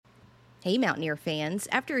Hey Mountaineer fans,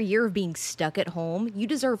 after a year of being stuck at home, you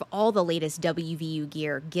deserve all the latest WVU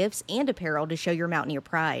gear, gifts, and apparel to show your Mountaineer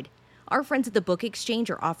pride. Our friends at the Book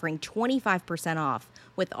Exchange are offering 25% off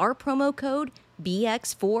with our promo code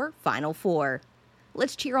BX4Final4.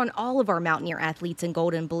 Let's cheer on all of our Mountaineer athletes in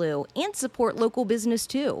gold and blue and support local business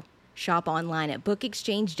too. Shop online at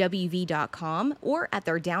bookexchangewv.com or at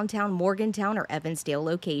their downtown Morgantown or Evansdale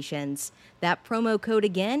locations. That promo code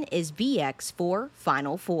again is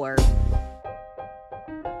BX4Final4.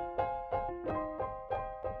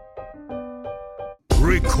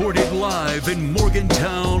 Recorded live in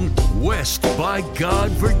Morgantown, West by God,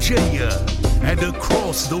 Virginia, and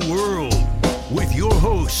across the world, with your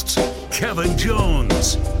hosts, Kevin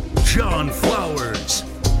Jones, John Flowers,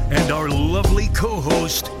 and our lovely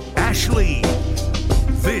co-host, Ashley.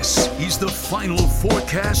 This is the Final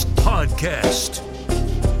Forecast Podcast.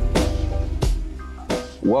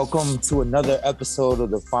 Welcome to another episode of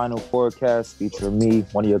the Final Forecast featuring me,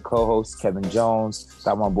 one of your co-hosts, Kevin Jones.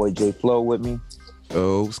 Got my boy Jay Flo with me.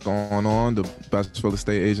 Oh, what's going on? The best real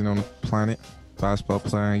estate agent on the planet, basketball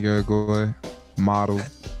player in Uruguay, model,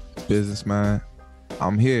 businessman.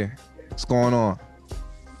 I'm here. What's going on?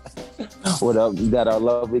 What up? We got our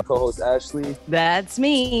lovely co-host Ashley. That's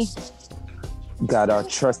me. Got our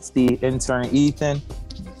trusty intern Ethan.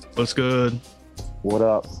 What's good? What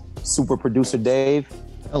up? Super producer Dave.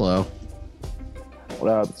 Hello. What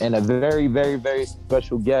up? And a very, very, very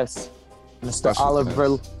special guest, Mr. Special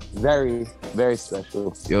Oliver. guest. Very, very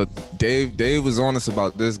special. Yo, Dave was honest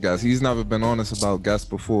about this, guys. He's never been honest about guests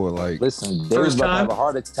before. Like, Listen, Dave's about to have a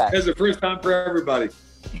heart attack. It's the first time for everybody.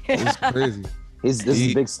 it's crazy. This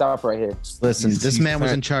is a big stop right here. Listen, this man was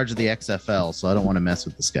sent- in charge of the XFL, so I don't want to mess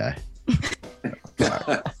with this guy.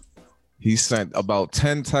 He sent about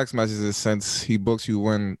 10 text messages since he booked you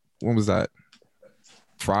when was that?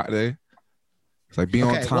 Friday? It's like, be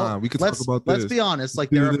on Okay, time. well, We could talk about this. Let's be honest. Like,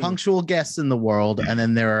 there are punctual guests in the world, and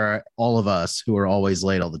then there are all of us who are always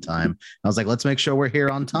late all the time. I was like, let's make sure we're here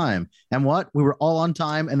on time. And what? We were all on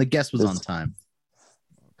time, and the guest was on time.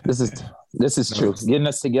 This is true. Getting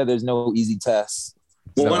us together is no easy task.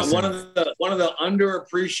 Well, one of the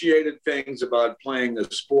underappreciated things about playing a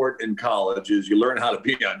sport in college is you learn how to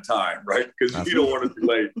be on time, right? Because you don't want to be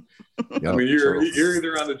late. I mean, you're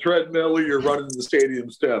either on the treadmill or you're running the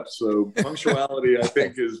stadium steps. So punctuality, I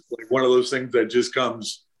think, is like one of those things that just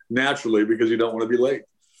comes naturally because you don't want to be late.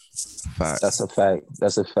 Fact. That's a fact.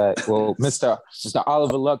 That's a fact. Well, Mr.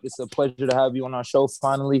 Oliver Luck, it's a pleasure to have you on our show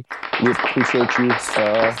finally. We appreciate you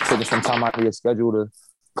taking some time out of your schedule to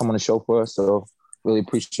come on the show for us. So really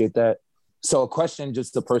appreciate that. So a question,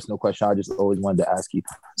 just a personal question I just always wanted to ask you.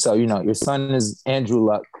 So, your son is Andrew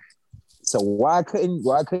Luck. So why couldn't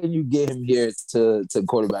you get him here to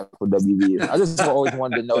quarterback for WVU? I just always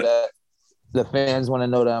wanted to know that. The fans want to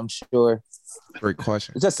know that, I'm sure. Great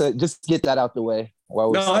question. Just get that out the way.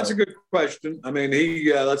 That's a good question. I mean,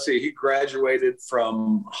 he graduated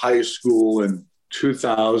from high school in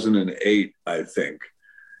 2008, I think.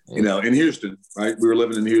 In Houston, right? We were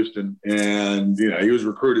living in Houston, and he was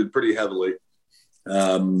recruited pretty heavily.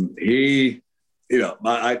 I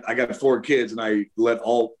got 4 kids, and I let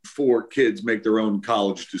all 4 kids make their own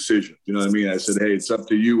college decision. You know what I mean? I said, hey, it's up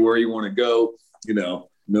to you where you want to go.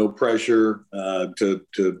 No pressure to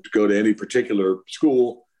go to any particular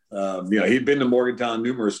school. He'd been to Morgantown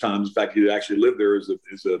numerous times. In fact, he actually lived there as an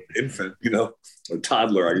infant, a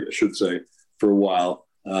toddler, I should say, for a while.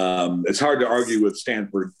 It's hard to argue with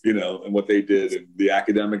Stanford, and what they did and the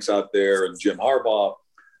academics out there, and Jim Harbaugh,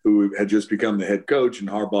 who had just become the head coach, and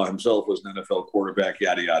Harbaugh himself was an NFL quarterback,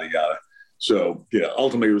 yada, yada, yada. So,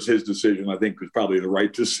 ultimately it was his decision. I think it was probably the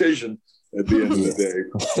right decision at the end of the day.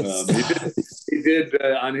 He did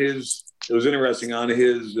it was interesting, on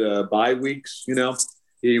his bye weeks, because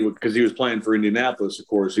he was playing for Indianapolis, of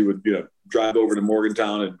course, he would, drive over to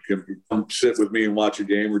Morgantown and come sit with me and watch a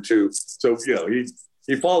game or two. So,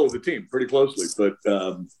 he followed the team pretty closely, but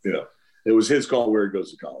it was his call where he goes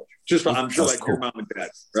to college. I'm sure, like your mom and dad,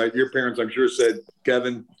 right? Your parents, I'm sure, said,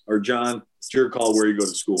 Kevin or John, it's your call where you go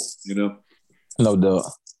to school. No doubt.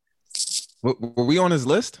 Were we on his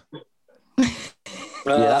list? Yeah,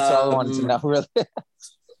 that's all I wanted to know, really.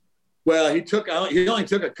 Well, he only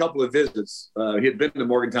took a couple of visits. He had been to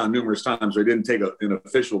Morgantown numerous times, so he didn't take an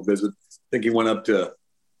official visit. I think he went up to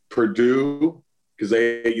Purdue, because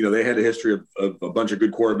they had a history of a bunch of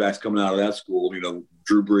good quarterbacks coming out of that school,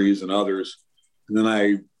 Drew Brees and others. And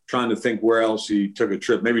then trying to think where else he took a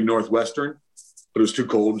trip, maybe Northwestern, but it was too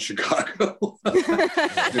cold in Chicago.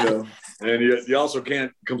 And you also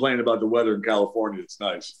can't complain about the weather in California. It's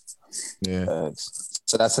nice. Yeah.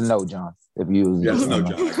 So that's a no, John. If you Yes, no,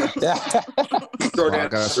 John. Short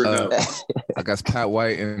answer, no. I guess Pat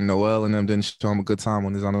White and Noel and them didn't show him a good time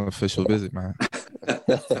on his unofficial visit, man.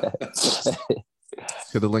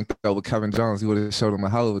 Could have linked up with Kevin Jones. He would have showed him a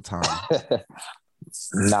hell of a time.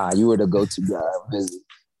 Nah, you were the go-to guy. Visit.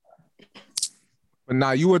 But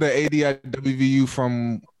nah, you were the AD at WVU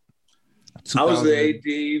from 2000. I was the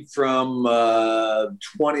AD from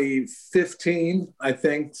 2015, I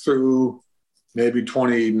think, through maybe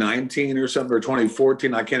 2019 or something, or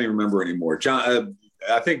 2014. I can't even remember anymore. John,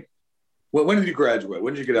 I think, when did you graduate?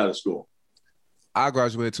 When did you get out of school? I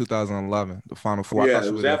graduated 2011, the Final Four. Yeah,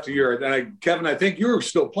 it was after your. Kevin, I think you were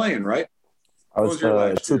still playing, right? I was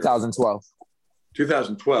 2012.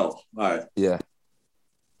 2012. All right. Yeah.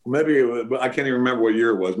 Maybe I can't even remember what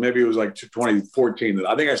year it was. Maybe it was like 2014.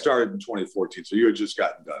 I think I started in 2014. So you had just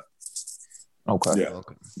gotten done. Okay. Yeah.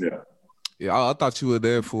 Okay. Yeah. Yeah, I thought you were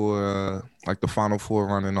there for like the Final Four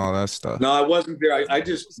run and all that stuff. No, I wasn't there. I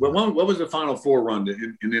just. What was the Final Four run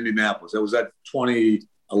in Indianapolis? That was that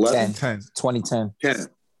 2011. 2010. 10.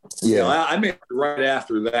 Yeah. I made it right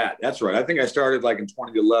after that. That's right. I think I started like in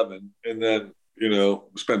 2011, and then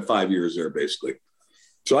spent 5 years there basically.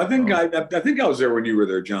 So I think I was there when you were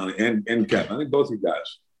there, John, and Kevin. I think both of you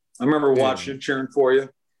guys. I remember watching, cheering for you.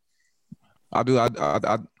 I do. I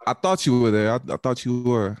thought you were there. I thought you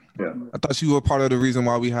were. Yeah. I thought you were part of the reason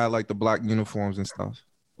why we had like the black uniforms and stuff.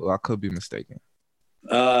 Well, I could be mistaken.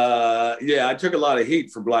 Yeah, I took a lot of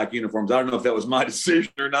heat for black uniforms. I don't know if that was my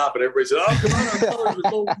decision or not, but everybody said, "Oh, come on, our colors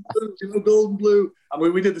are golden blue, golden blue." I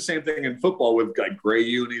mean, we did the same thing in football with like gray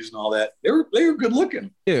unis and all that. They were good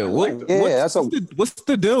looking. Yeah, what's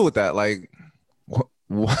the deal with that? Like,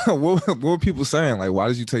 what were people saying? Like, why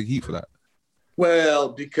did you take heat for that? Well,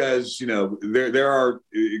 because there are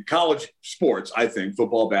college sports. I think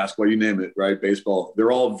football, basketball, you name it, right? Baseball.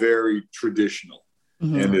 They're all very traditional.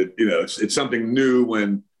 Mm-hmm. And it's something new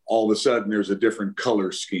when all of a sudden there's a different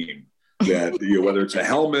color scheme that whether it's a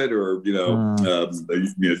helmet or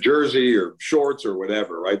jersey or shorts or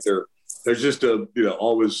whatever, right? There's just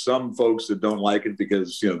always some folks that don't like it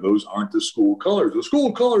because those aren't the school colors. The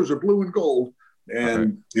school colors are blue and gold,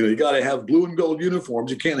 and you got to have blue and gold uniforms.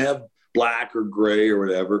 You can't have black or gray or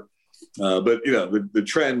whatever. But the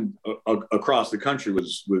trend across the country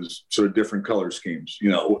was sort of different color schemes.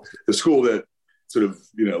 The school that sort of,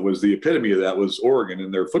 was the epitome of that was Oregon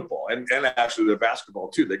in their football and actually their basketball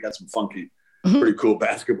too. They got some funky, pretty cool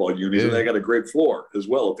basketball unis, and they got a great floor as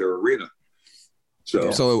well at their arena.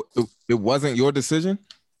 So it wasn't your decision?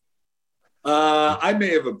 I may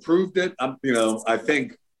have approved it. I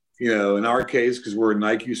think, in our case, because we're a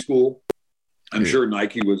Nike school, I'm sure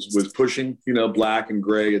Nike was pushing, black and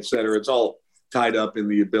gray, et cetera. It's all tied up in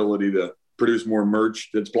the ability to produce more merch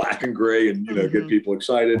that's black and gray and, get people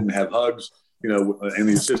excited and have hugs. And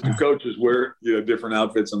the assistant coaches wear, different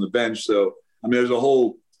outfits on the bench. So, there's a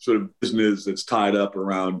whole sort of business that's tied up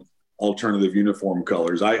around alternative uniform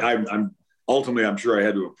colors. I'm ultimately, I'm sure I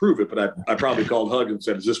had to approve it, but I probably called Hug and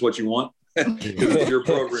said, "Is this what you want?" It's your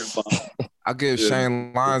program. I give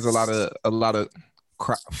Shane Lyons a lot of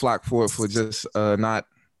flack for just not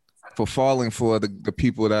for falling for the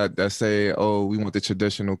people that say, "Oh, we want the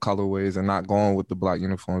traditional colorways," and not going with the black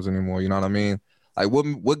uniforms anymore. You know what I mean? Like,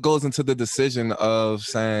 what goes into the decision of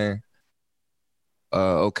saying,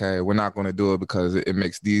 okay, we're not going to do it because it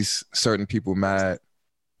makes these certain people mad,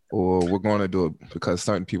 or we're going to do it because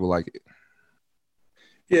certain people like it?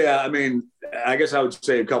 Yeah, I guess I would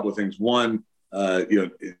say a couple of things. One,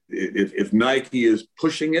 if Nike is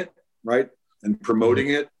pushing it, right, and promoting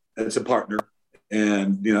it, it's a partner.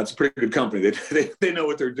 And, it's a pretty good company. They know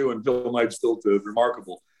what they're doing. Phil Knight's built a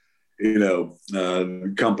remarkable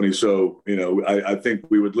company. So, I think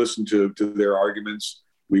we would listen to their arguments.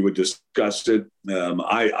 We would discuss it.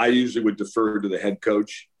 I usually would defer to the head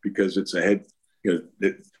coach because it's a head,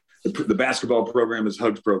 the basketball program is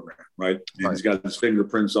Hug's program, right? And he's got his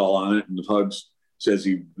fingerprints all on it. And if Hugs says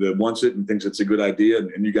he wants it and thinks it's a good idea,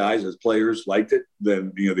 and you guys as players liked it,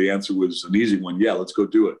 then, the answer was an easy one. Yeah, let's go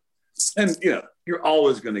do it. And, you're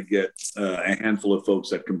always going to get a handful of folks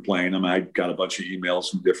that complain. I got a bunch of emails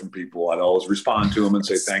from different people. I'd always respond to them and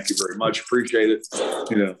say, "Thank you very much. Appreciate it."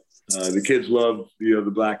 The kids love, the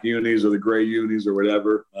black unis or the gray unis or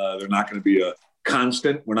whatever. They're not going to be a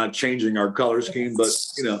constant. We're not changing our color scheme, but,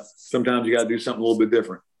 sometimes you got to do something a little bit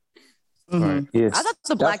different. Mm-hmm. Right. Yes. I thought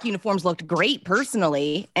the black uniforms looked great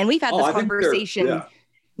personally. And we've had this conversation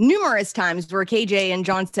numerous times where KJ and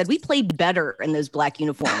John said we played better in those black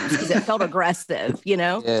uniforms because it felt aggressive, Yeah,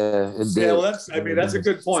 it did. Yeah, well, that's a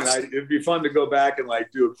good point. It'd be fun to go back and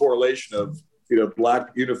do a correlation of, black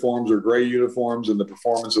uniforms or gray uniforms and the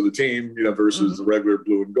performance of the team, versus the regular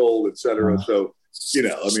blue and gold, et cetera. So,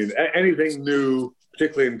 anything new,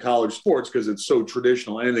 particularly in college sports, because it's so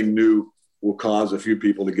traditional, anything new will cause a few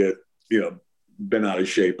people to get, bent out of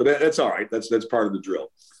shape. But that's all right. That's part of the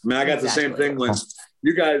drill. I mean, I got the same thing when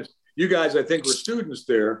you guys, I think, were students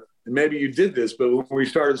there, and maybe you did this, but when we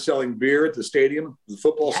started selling beer at the stadium, the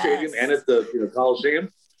football stadium, and at the Coliseum,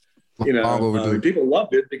 people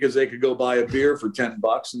loved it because they could go buy a beer for $10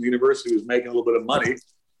 and the university was making a little bit of money.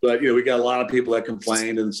 But, we got a lot of people that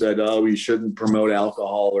complained and said, oh, we shouldn't promote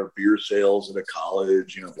alcohol or beer sales at a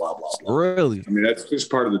college, blah, blah, blah. Really? I mean, that's just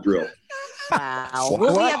part of the drill. Wow.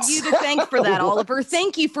 Well, we have you to thank for that, Oliver.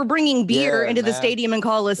 Thank you for bringing beer into the stadium and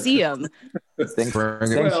Coliseum. Thanks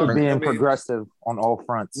for being progressive on all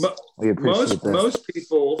fronts. We appreciate that. Most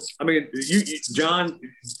people, John,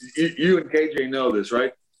 you and KJ know this,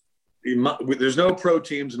 right? There's no pro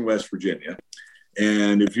teams in West Virginia.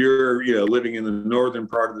 And if you're, living in the northern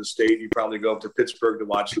part of the state, you probably go up to Pittsburgh to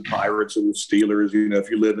watch the Pirates or the Steelers. If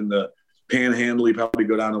you live in the Panhandle, you probably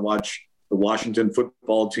go down and watch the Washington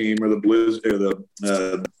football team or the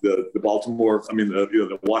the Baltimore.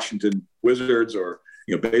 The Washington Wizards or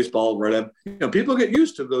baseball. Right? People get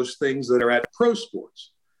used to those things that are at pro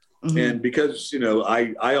sports, and because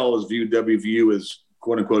I always view WVU as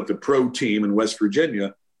quote unquote the pro team in West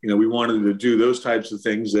Virginia. We wanted to do those types of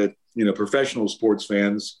things that professional sports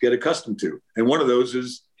fans get accustomed to, and one of those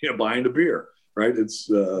is buying a beer. Right? It's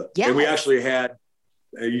and we actually had.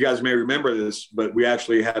 You guys may remember this, but we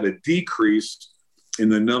actually had a decrease in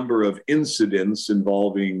the number of incidents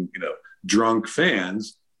involving, drunk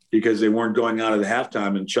fans because they weren't going out at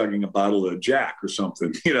halftime and chugging a bottle of Jack or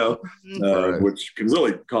something, which can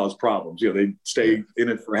really cause problems. They stay in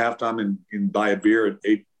it for halftime and buy a beer at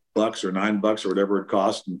 $8 or $9 or whatever it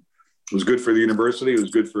cost. And it was good for the university. It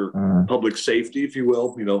was good for public safety, if you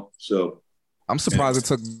will, so. I'm surprised it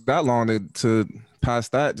took that long to pass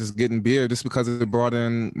that, just getting beer, just because it brought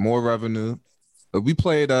in more revenue. We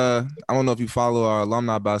played, I don't know if you follow our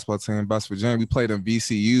alumni basketball team, West Virginia. We played in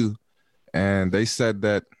VCU, and they said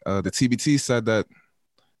that, the TBT said that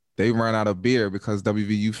they ran out of beer because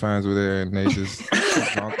WVU fans were there, and they just...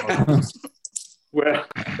 Well,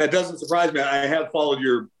 that doesn't surprise me. I have followed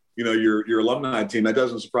your alumni team. That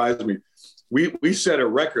doesn't surprise me. We set a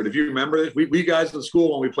record. If you remember this, we guys in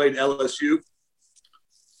school, when we played LSU,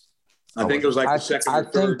 I think it was like the second or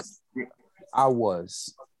third. I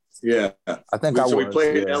was. Yeah. I think I was. So we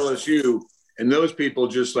played at LSU, and those people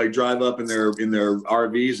just like drive up in their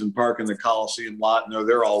RVs and park in the Coliseum lot, and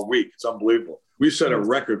they're all weak. It's unbelievable. We set a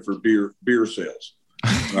record for beer sales.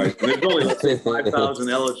 Right? And there's only, let's say, 5,000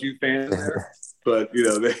 LSU fans there, but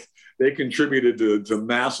they contributed to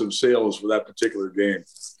massive sales for that particular game.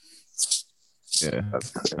 Yeah,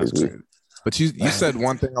 that's crazy. But you said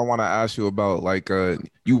one thing I want to ask you about, like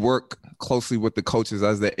you work closely with the coaches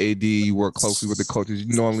as the AD. You work closely with the coaches.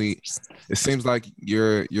 You normally, it seems like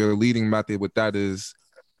your leading method with that is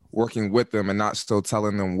working with them and not still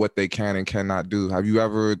telling them what they can and cannot do. Have you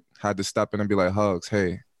ever had to step in and be like, Hugs,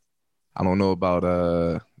 hey, I don't know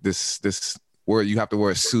about this where you have to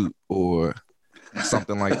wear a suit or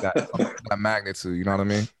something like that, that magnitude. You know what I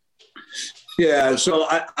mean? Yeah, so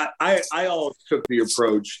I always took the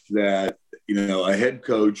approach that, a head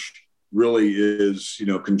coach really is,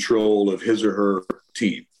 control of his or her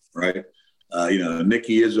team, right?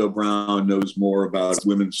 Nikki Izzo Brown knows more about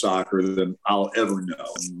women's soccer than I'll ever know,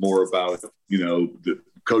 more about, the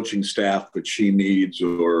coaching staff that she needs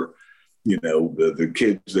or, the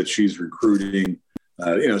kids that she's recruiting.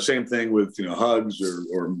 Same thing with, Hugs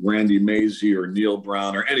or Randy Mazey or Neil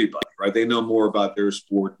Brown or anybody, right? They know more about their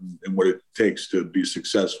sport and what it takes to be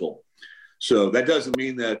successful. So that doesn't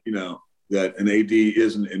mean that, that an AD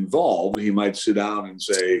isn't involved. He might sit down and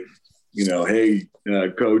say, hey,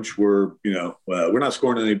 coach, we're not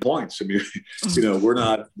scoring any points. I mean, we're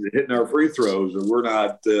not hitting our free throws, or we're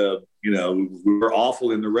not, we're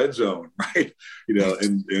awful in the red zone, right?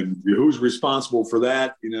 And who's responsible for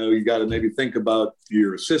that? You got to maybe think about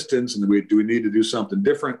your assistants, and do we need to do something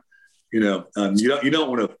different? You don't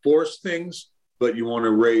want to force things, but you want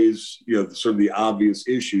to raise, sort of the obvious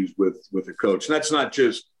issues with a coach. And that's not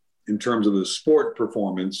just in terms of the sport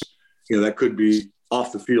performance. That could be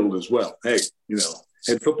off the field as well. Hey,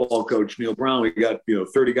 head football coach Neil Brown, we got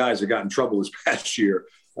 30 guys that got in trouble this past year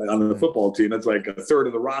on the football team. That's like a third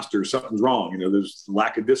of the roster. Something's wrong. There's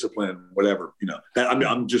lack of discipline, whatever.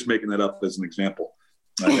 I'm just making that up as an example.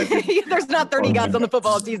 There's not 30 guys on the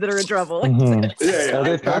football team that are in trouble.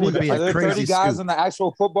 Mm-hmm. Are there 30 guys on the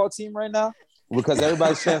actual football team right now? because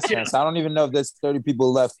everybody's transferring. So I don't even know if there's 30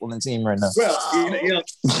 people left on the team right now. Well,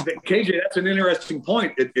 KJ, that's an interesting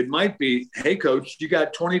point. It might be, hey, coach, you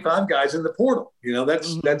got 25 guys in the portal.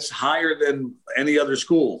 That's higher than any other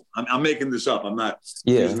school. I'm making this up. I'm not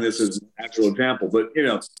using this as an actual example, but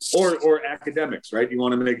or academics, right? You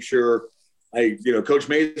want to make sure. Coach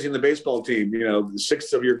Mays in the baseball team,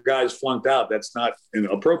 6 of your guys flunked out. That's not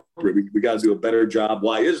appropriate. We got to do a better job.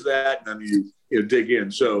 Why is that? And then you dig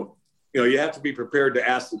in. So, you have to be prepared to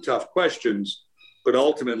ask the tough questions. But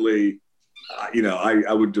ultimately,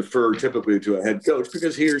 I would defer typically to a head coach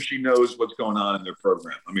because he or she knows what's going on in their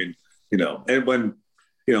program. I mean, and when,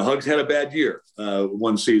 Hugs had a bad year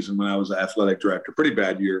one season when I was the athletic director, pretty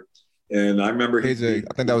bad year. And I remember KJ,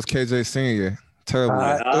 I think that was KJ senior. Terrible.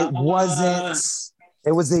 It wasn't.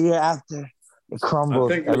 It was the year after. It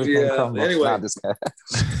crumbled. Everything crumbled. Anyway,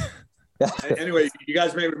 anyway, you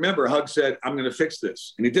guys may remember Hug said, "I'm going to fix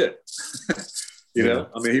this," and he did.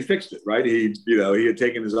 He fixed it, right? He had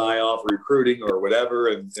taken his eye off recruiting or whatever,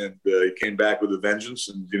 and he came back with a vengeance,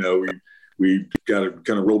 and we got to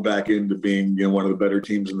kind of roll back into being one of the better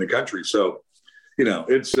teams in the country. So,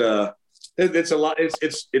 it's a lot.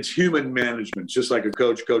 It's human management, just like a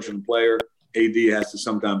coach coaching a player. AD has to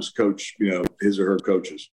sometimes coach, his or her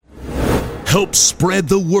coaches. Help spread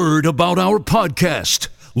the word about our podcast.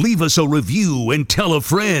 Leave us a review and tell a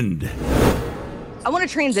friend. I want to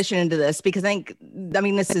transition into this because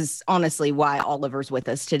this is honestly why Oliver's with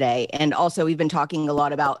us today. And also we've been talking a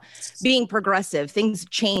lot about being progressive. Things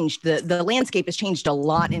changed. The landscape has changed a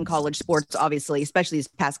lot in college sports, obviously, especially these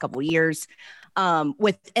past couple of years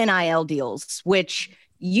with NIL deals, which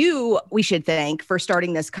we should thank for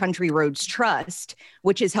starting this Country Roads Trust,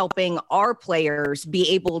 which is helping our players be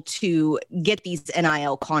able to get these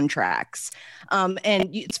NIL contracts. And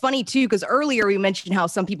it's funny, too, because earlier we mentioned how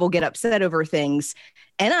some people get upset over things.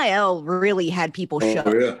 NIL really had people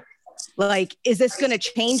shook. Like, is this going to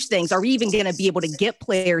change things? Are we even going to be able to get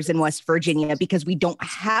players in West Virginia because we don't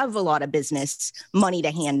have a lot of business money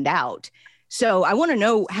to hand out? So I want to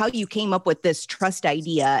know how you came up with this trust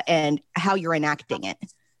idea and how you're enacting it.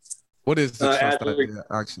 What is the trust idea,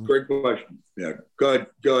 actually? Great question. Yeah,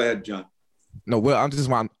 go ahead, John. No, well,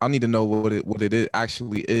 I need to know what it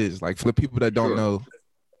actually is. Like for the people that don't know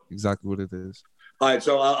exactly what it is. All right,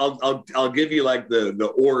 so I'll give you like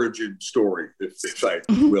the origin story, if I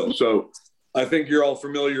will. So I think you're all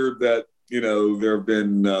familiar that there have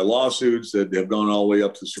been lawsuits that have gone all the way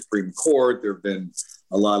up to the Supreme Court. There have been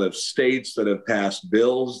a lot of states that have passed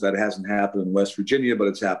bills. That hasn't happened in West Virginia, but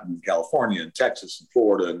it's happened in California and Texas and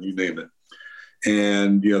Florida and you name it.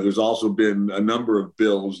 And, there's also been a number of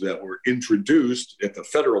bills that were introduced at the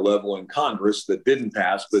federal level in Congress that didn't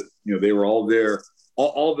pass, but, they were all there.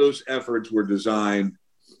 All those efforts were designed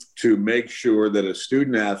to make sure that a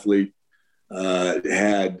student athlete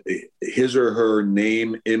had his or her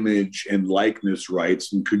name, image, and likeness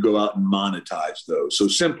rights and could go out and monetize those. So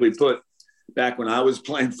simply put, back when I was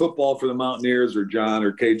playing football for the Mountaineers or John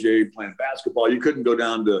or KJ playing basketball, you couldn't go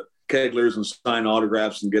down to Kegler's and sign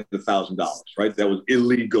autographs and get $1,000, right? That was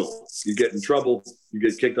illegal. You get in trouble, you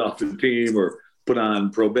get kicked off the team or put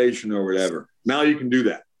on probation or whatever. Now you can do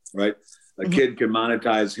that, right? A kid can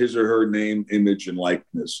monetize his or her name, image, and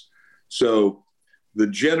likeness. So the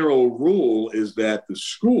general rule is that the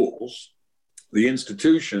schools, the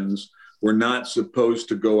institutions, were not supposed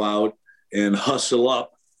to go out and hustle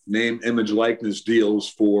up name, image, likeness deals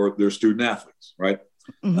for their student athletes, right?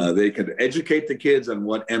 They could educate the kids on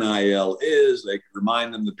what NIL is. They could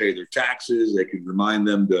remind them to pay their taxes. They could remind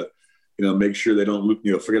them to, make sure they don't,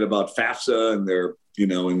 forget about FAFSA and their,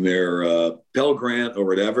 in their Pell Grant or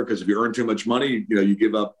whatever. Because if you earn too much money, you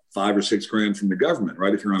give up $5 or $6 grand from the government,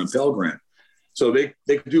 right? If you're on a Pell Grant. So they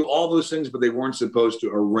could do all those things, but they weren't supposed to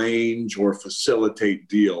arrange or facilitate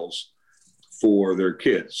deals for their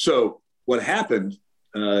kids. So what happened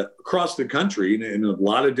across the country in a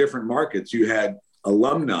lot of different markets, you had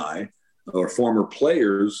alumni or former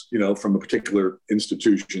players, from a particular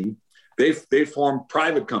institution. They formed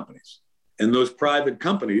private companies, and those private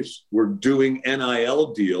companies were doing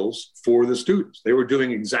NIL deals for the students. They were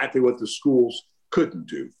doing exactly what the schools couldn't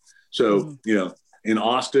do. So, in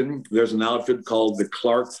Austin, there's an outfit called the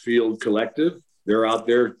Clark Field Collective. They're out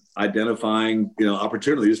there identifying,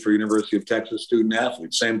 opportunities for University of Texas student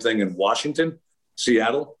athletes. Same thing in Washington,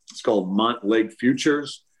 Seattle. It's called Montlake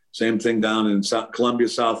Futures. Same thing down in Columbia,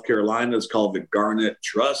 South Carolina. It's called the Garnet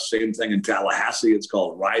Trust. Same thing in Tallahassee. It's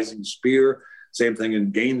called Rising Spear. Same thing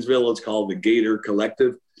in Gainesville. It's called the Gator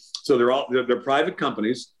Collective. So they're private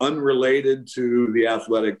companies unrelated to the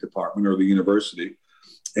athletic department or the university.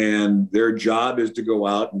 And their job is to go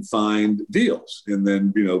out and find deals and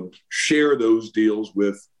then, share those deals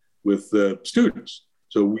with the students.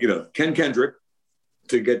 So, Ken Kendrick,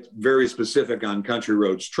 to get very specific on Country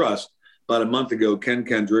Roads Trust, about a month ago, Ken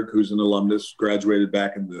Kendrick, who's an alumnus, graduated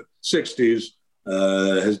back in the 60s,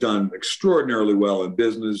 has done extraordinarily well in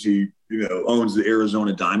business. He, owns the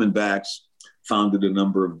Arizona Diamondbacks, founded a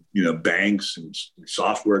number of, banks and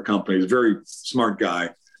software companies, very smart guy.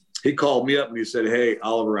 He called me up and he said, "Hey,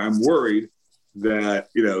 Oliver, I'm worried that,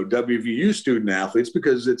 WVU student athletes,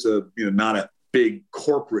 because it's not a big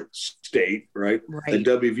corporate state, right? That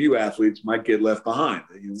WVU athletes might get left behind.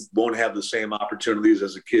 You won't have the same opportunities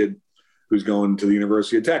as a kid who's going to the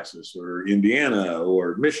University of Texas or Indiana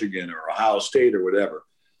or Michigan or Ohio State or whatever."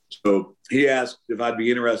 So he asked if I'd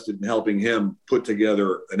be interested in helping him put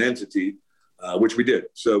together an entity, which we did.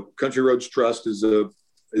 So Country Roads Trust is an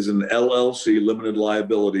LLC, limited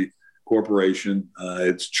liability corporation.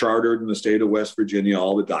 It's chartered in the state of West Virginia.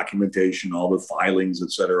 All the documentation, all the filings,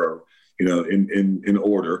 et cetera, are, in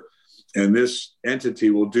order. And this entity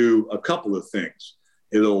will do a couple of things.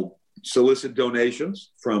 It'll solicit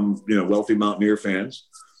donations from, wealthy Mountaineer fans.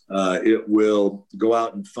 It will go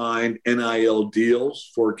out and find NIL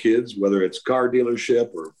deals for kids, whether it's car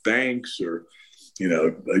dealership or banks or, you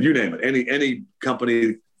name it. Any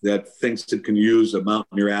company that thinks it can use a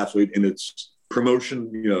Mountaineer athlete in its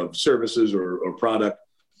promotion, services or product.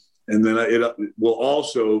 And then it will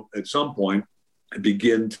also, at some point,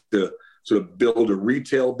 begin to sort of build a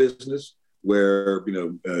retail business where,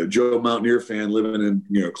 Joe Mountaineer fan living in,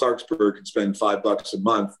 Clarksburg can spend $5 a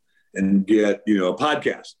month and get, a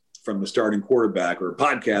podcast from the starting quarterback or a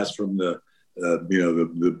podcast from the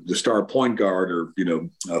star point guard or,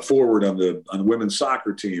 forward on the women's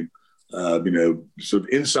soccer team, sort of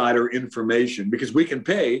insider information, because we can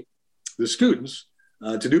pay the students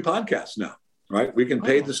to do podcasts now, right? We can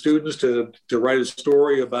pay the students to write a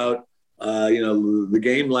story about, the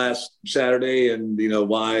game last Saturday and,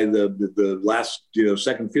 why the last,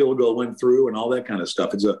 second field goal went through and all that kind of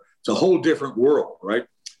stuff. It's a whole different world, right?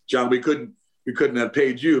 John, we couldn't have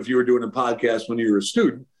paid you if you were doing a podcast when you were a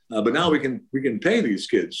student, but now we can pay these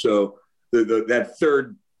kids. So that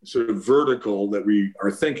third sort of vertical that we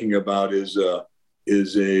are thinking about is a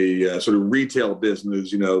sort of retail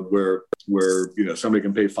business, where somebody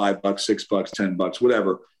can pay $5, $6, $10,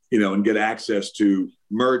 whatever, and get access to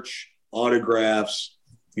merch, autographs,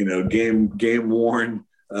 game worn,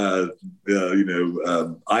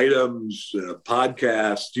 items,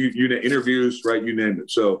 podcasts, interviews, right? You name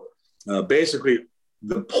it. So basically,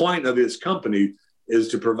 the point of this company is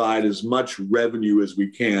to provide as much revenue as we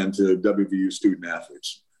can to WVU student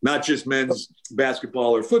athletes, not just men's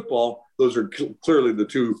basketball or football. Those are clearly the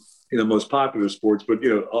two, most popular sports, but,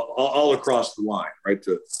 all across the line, right?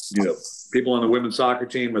 To, people on the women's soccer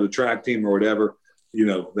team or the track team or whatever, we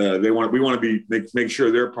want to make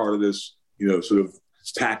sure they're part of this, sort of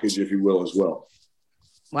package, if you will, as well.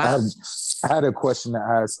 Wow. I had a question to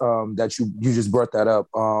ask that you just brought that up.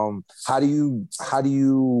 How do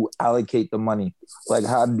you allocate the money? Like,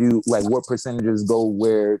 what percentages go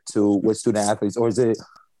where to what student athletes, or is it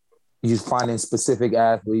you just finding specific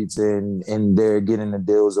athletes and they're getting the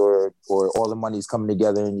deals, or all the money's coming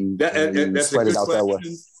together and you spread it out that way?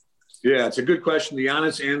 Yeah, it's a good question. The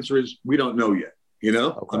honest answer is we don't know yet.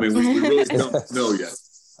 Okay. I mean, we really don't know yet.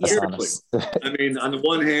 Seriously. I mean, on the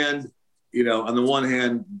one hand,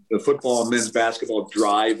 the football and men's basketball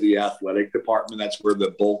drive the athletic department. That's where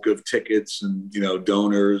the bulk of tickets and,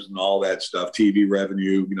 donors and all that stuff, TV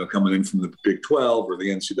revenue, coming in from the Big 12 or the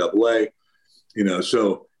NCAA,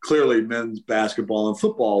 so clearly men's basketball and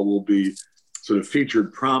football will be sort of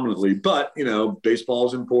featured prominently, but, baseball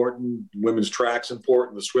is important. Women's track's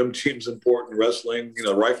important. The swim team's important. Wrestling,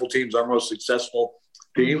 rifle team's our most successful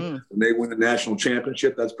team. Mm-hmm. When they win the national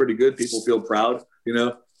championship, that's pretty good. People feel proud,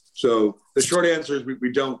 So the short answer is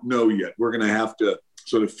we don't know yet. We're going to have to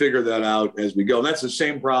sort of figure that out as we go. And that's the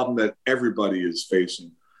same problem that everybody is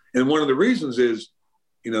facing. And one of the reasons is,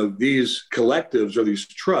 these collectives or these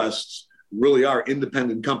trusts really are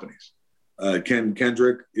independent companies. Ken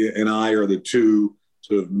Kendrick and I are the two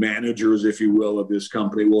sort of managers, if you will, of this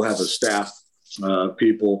company. We'll have a staff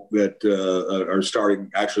people that are starting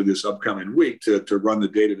actually this upcoming week to run the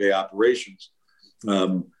day-to-day operations.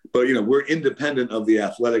 But, we're independent of the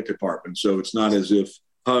athletic department. So it's not as if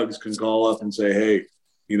Hugs can call up and say, hey,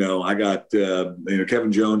 I got,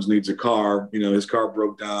 Kevin Jones needs a car. His car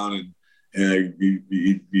broke down and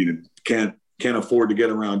he can't afford to get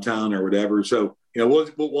around town or whatever. So,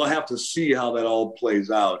 we'll have to see how that all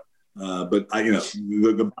plays out. But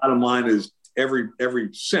the bottom line is every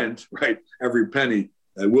cent, right? Every penny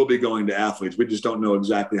will be going to athletes. We just don't know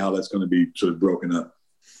exactly how that's going to be sort of broken up.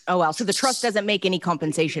 Oh, wow. So the trust doesn't make any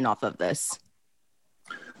compensation off of this?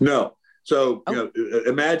 No. So,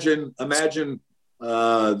 imagine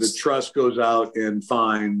the trust goes out and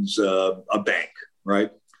finds a bank,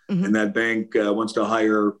 right? Mm-hmm. And that bank wants to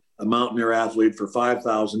hire a Mountaineer athlete for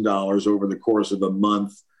 $5,000 over the course of a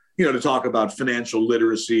month, to talk about financial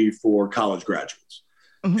literacy for college graduates.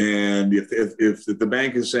 Mm-hmm. And if the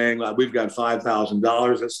bank is saying, we've got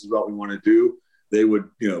 $5,000, this is what we want to do, they would,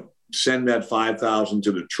 send that $5,000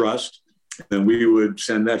 to the trust, and we would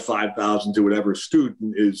send that $5,000 to whatever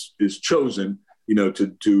student is chosen,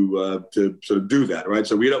 to sort of do that, right?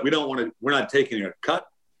 So we don't want to. We're not taking a cut.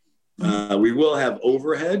 We will have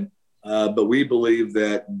overhead, but we believe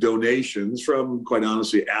that donations from, quite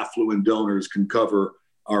honestly, affluent donors can cover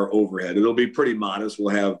our overhead. It'll be pretty modest.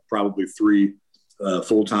 We'll have probably 3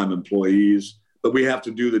 full-time employees, but we have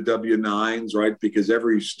to do the W-9s, right? Because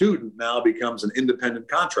every student now becomes an independent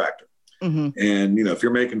contractor. Mm-hmm. And, if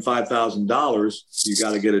you're making $5,000, you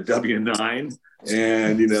got to get a W-9,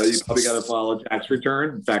 and, you probably got to file a tax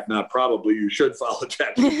return. In fact, not probably, you should file a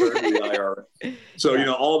tax return to the IRS.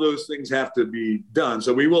 So, all those things have to be done.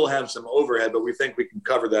 So we will have some overhead, but we think we can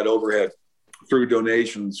cover that overhead through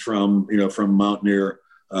donations from Mountaineer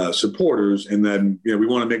supporters. And then, we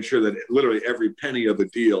want to make sure that literally every penny of a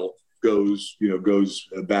deal goes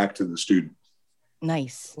back to the student.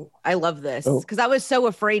 Nice. I love this because I was so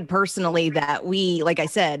afraid personally that we, like I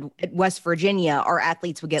said, at West Virginia, our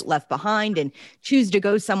athletes would get left behind and choose to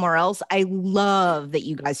go somewhere else. I love that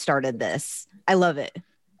you guys started this. I love it.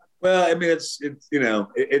 Well, I mean,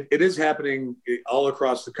 it is happening all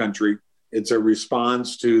across the country. It's a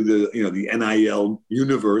response to the NIL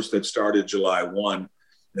universe that started July 1.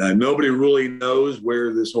 Nobody really knows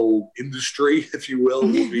where this whole industry, if you will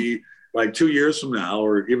be like 2 years from now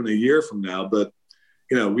or even a year from now. But,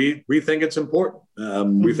 we think it's important.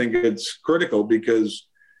 We think it's critical because,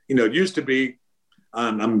 it used to be,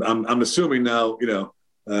 I'm assuming now,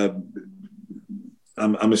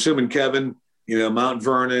 I'm assuming Kevin, Mount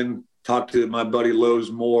Vernon, talked to my buddy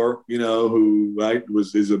Lowe's Moore, who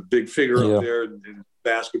is a big figure up there in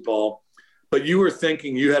basketball. But you were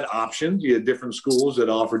thinking you had options. You had different schools that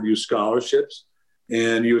offered you scholarships.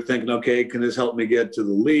 And you were thinking, okay, can this help me get to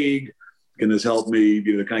the league? Can this help me,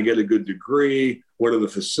 can I get a good degree? What are the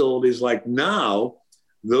facilities like? Now,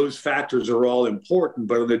 those factors are all important.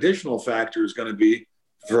 But an additional factor is going to be,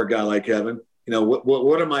 for a guy like Kevin,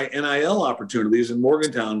 what are my NIL opportunities in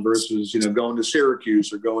Morgantown versus, going to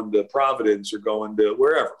Syracuse or going to Providence or going to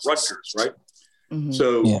wherever, Rutgers, right? Mm-hmm.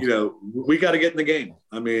 So, we got to get in the game.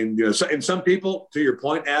 I mean, and some people, to your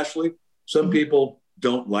point, Ashley, some people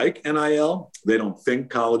don't like NIL. They don't think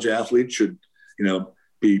college athletes should,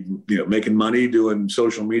 be, making money doing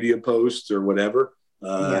social media posts or whatever.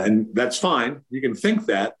 And that's fine. You can think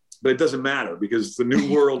that, but it doesn't matter because the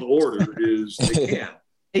new world order is they can.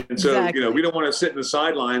 And so, we don't want to sit in the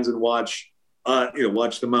sidelines and watch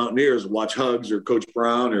the Mountaineers, watch Hugs or Coach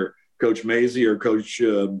Brown or Coach Mazey or Coach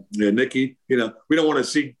Nicky. We don't want to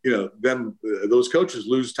see, them, those coaches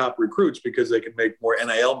lose top recruits because they can make more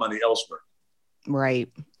NIL money elsewhere. Right.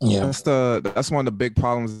 Yeah. That's one of the big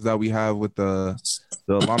problems that we have with the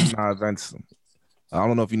alumni events. I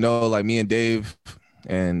don't know if you know, like me and Dave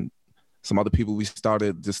and some other people, we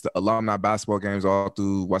started just the alumni basketball games all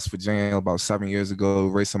through West Virginia about 7 years ago,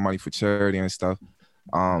 raise some money for charity and stuff.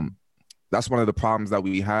 That's one of the problems that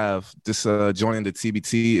we have. This joining the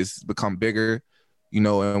TBT has become bigger,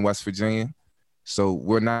 in West Virginia. So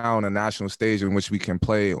we're now on a national stage in which we can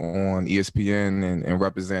play on ESPN and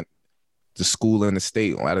represent the school and the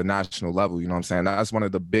state at a national level. You know what I'm saying? That's one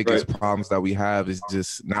of the biggest problems that we have is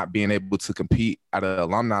just not being able to compete at an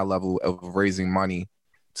alumni level of raising money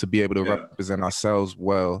to be able to represent ourselves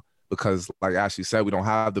well, because like Ashley said, we don't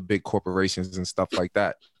have the big corporations and stuff like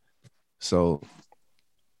that. So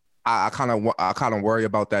I kind of worry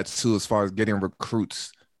about that too, as far as getting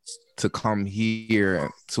recruits to come here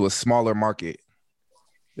to a smaller market.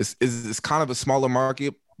 It's kind of a smaller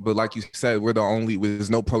market, but like you said, we're the only, there's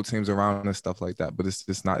no pro teams around and stuff like that. But it's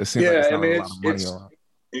just not, it seems like it's not a lot of money around.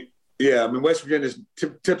 Yeah, I mean, West Virginia is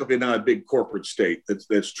typically not a big corporate state.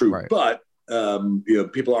 That's true. Right. But,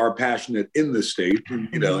 people are passionate in the state,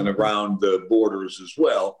 and around the borders as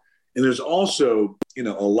well. And there's also, a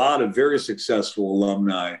lot of very successful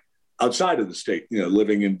alumni outside of the state,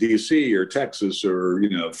 living in DC or Texas or,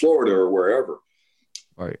 Florida or wherever.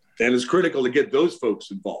 Right. And it's critical to get those folks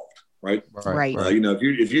involved. Right.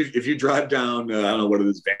 If you drive down, I don't know what it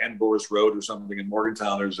is, Van Boris Road or something in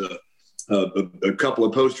Morgantown, there's a couple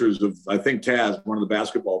of posters of, I think Taz, one of the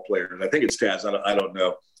basketball players. I think it's Taz. I don't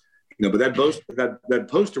know. But that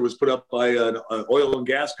poster was put up by an oil and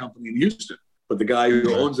gas company in Houston. But the guy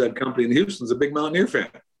who owns that company in Houston is a big Mountaineer fan.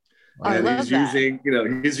 And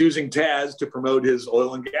he's using Taz to promote his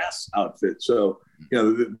oil and gas outfit. So,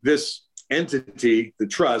 this entity, the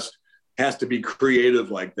trust, has to be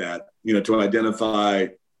creative like that, to identify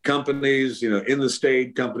companies, in the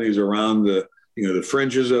state, companies around the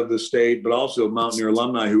fringes of the state, but also Mountaineer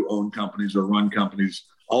alumni who own companies or run companies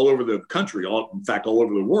all over the country, all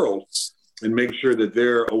over the world, and make sure that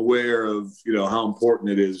they're aware of, how important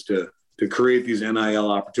it is to create these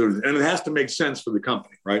NIL opportunities. And it has to make sense for the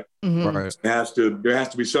company, right? Mm-hmm. Right. There has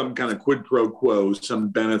to be some kind of quid pro quo, some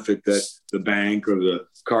benefit that the bank or the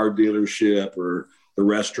car dealership or the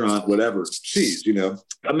restaurant, whatever, sees.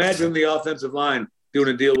 Imagine the offensive line doing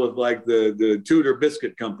a deal with like the Tudor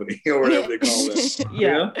Biscuit Company or whatever they call it.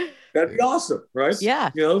 Yeah. That'd be awesome, right?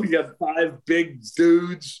 Yeah. You have 5 big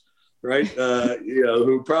dudes, right?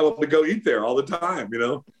 Who probably go eat there all the time,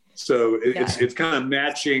 So it's kind of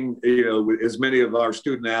matching, with as many of our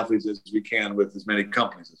student athletes as we can with as many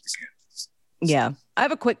companies as we can. Yeah. I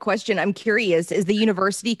have a quick question. I'm curious, is the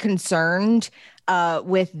university concerned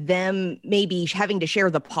with them maybe having to share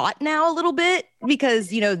the pot now a little bit? Because,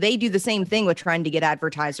 they do the same thing with trying to get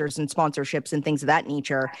advertisers and sponsorships and things of that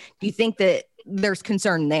nature. Do you think that there's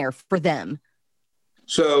concern there for them?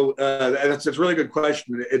 So that's a really good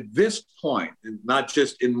question. At this point, and not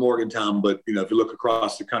just in Morgantown, but, if you look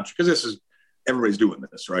across the country, because everybody's doing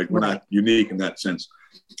this, right? We're not unique in that sense.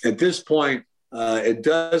 At this point, it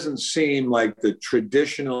doesn't seem like the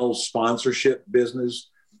traditional sponsorship business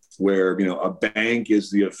where, a bank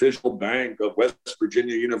is the official bank of West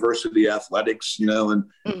Virginia University Athletics, and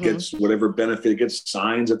gets whatever benefit, gets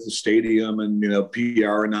signs at the stadium and,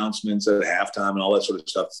 PR announcements at halftime and all that sort of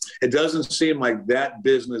stuff. It doesn't seem like that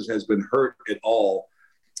business has been hurt at all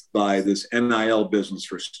by this NIL business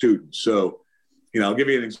for students. So, I'll give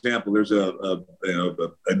you an example. There's a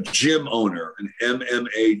gym owner, an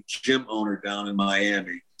MMA gym owner down in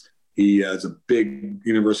Miami. He is a big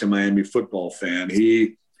University of Miami football fan.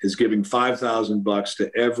 He is giving $5,000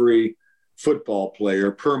 to every football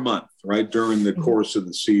player per month, right, during the course of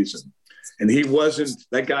the season. And he wasn't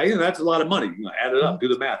that guy. That's a lot of money. Add it up, do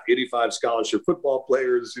the math. 85 scholarship football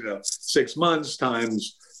players. 6 months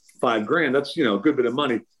times $5,000. That's a good bit of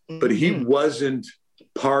money. But he wasn't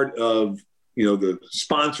part of the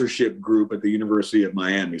sponsorship group at the University of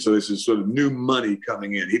Miami. So this is sort of new money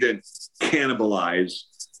coming in. He didn't cannibalize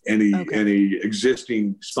any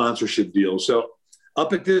existing sponsorship deals. So up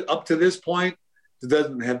to this point, it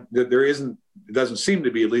doesn't seem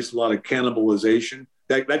to be at least a lot of cannibalization.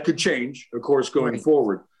 That could change, of course, going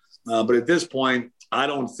forward. But at this point, I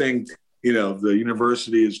don't think the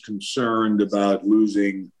university is concerned about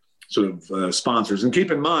losing sort of sponsors. And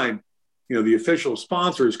keep in mind, the official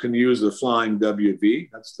sponsors can use the Flying WV.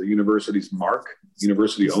 That's the university's mark. The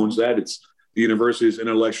university owns that. It's the university's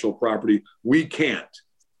intellectual property. We can't,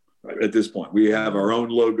 right, at this point. We have our own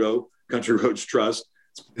logo, Country Roads Trust.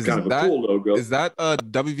 It's kind of a cool logo. Is that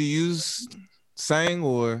WVU's saying,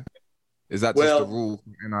 or is that just a rule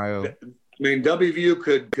for NIL? I mean, WVU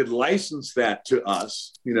could license that to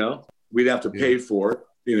us. We'd have to pay for it.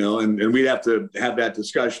 And we'd have to have that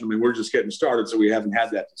discussion. I mean, we're just getting started, so we haven't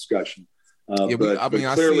had that discussion.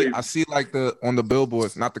 I see like on the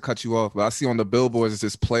billboards, not to cut you off, but I see on the billboards it's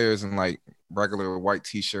just players in like regular white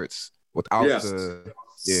T-shirts without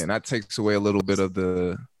and that takes away a little bit of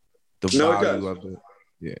the value of it.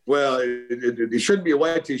 Yeah. Well, it shouldn't be a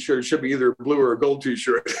white T-shirt. It should be either a blue or a gold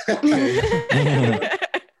T-shirt. But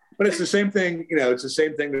it's the same thing. It's the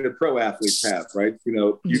same thing that pro athletes have, right?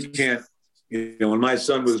 You can't. When my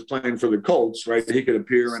son was playing for the Colts, right, he could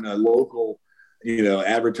appear in a local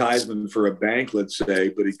advertisement for a bank, let's say,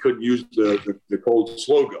 but he couldn't use the Colts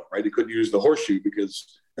logo, right? He couldn't use the horseshoe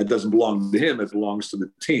because that doesn't belong to him. It belongs to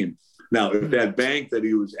the team. Now, if that bank that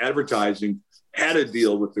he was advertising had a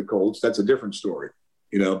deal with the Colts, that's a different story,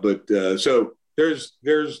 But so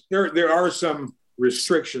there are some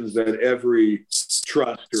restrictions that every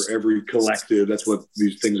trust or every collective, that's what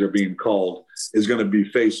these things are being called, is going to be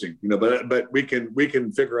facing, But we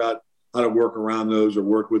can figure out how to work around those or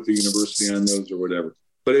work with the university on those or whatever.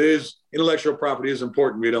 But intellectual property is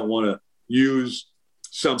important. We don't want to use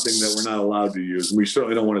something that we're not allowed to use. And we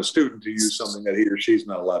certainly don't want a student to use something that he or she's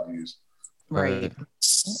not allowed to use. Right.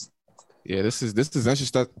 Yeah, this is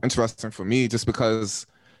interesting for me just because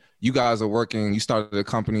you guys are working, you started a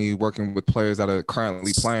company working with players that are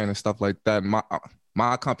currently playing and stuff like that.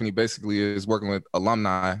 My company basically is working with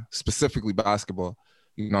alumni, specifically basketball.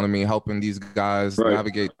 You know what I mean? Helping these guys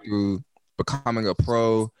navigate through becoming a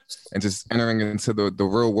pro and just entering into the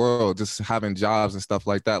real world, just having jobs and stuff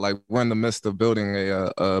like that. Like we're in the midst of building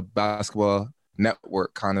a basketball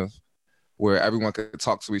network kind of where everyone could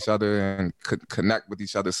talk to each other and could connect with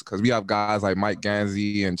each other. Because we have guys like Mike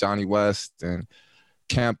Gansey and Johnny West and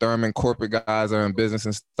Cam Thurman, corporate guys are in business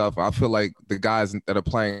and stuff. I feel like the guys that are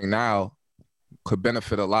playing now could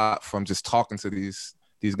benefit a lot from just talking to these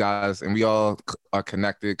guys, and we all are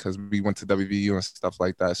connected because we went to WVU and stuff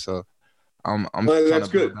like that. So I'm well, that's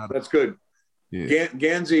good. That's good. Yeah.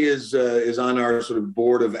 Gansey is on our sort of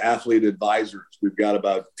board of athlete advisors. We've got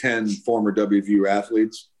about 10 former WVU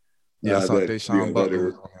athletes. Yeah, I saw Deshaun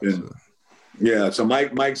Butler. Yeah, so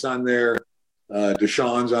Mike's on there.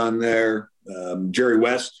 Deshaun's on there. Jerry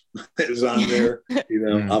West is on there.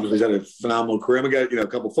 Obviously he's had a phenomenal career. We got a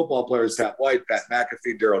couple football players: Pat White, Pat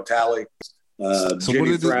McAfee, Darryl Talley. So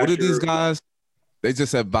what are these guys? They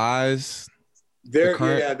just advise.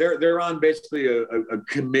 They're on basically a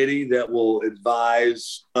committee that will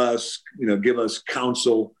advise us, give us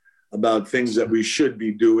counsel about things that we should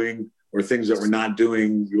be doing or things that we're not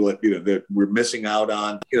doing, that we're missing out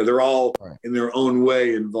on. They're all in their own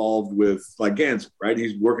way involved with, like Gansey, right?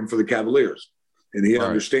 He's working for the Cavaliers, and he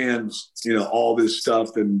understands, all this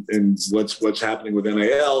stuff and what's happening with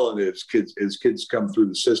NIL, and his kids come through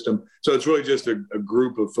the system. So it's really just a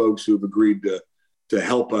group of folks who have agreed to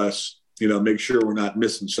help us, make sure we're not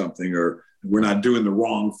missing something or we're not doing the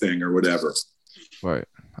wrong thing or whatever. Right.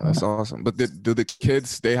 That's awesome. But do the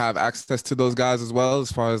kids, they have access to those guys as well,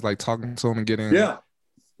 as far as like talking to them and getting? Yeah.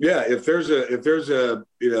 If there's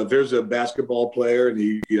a basketball player and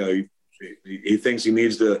he thinks he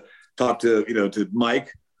needs to talk to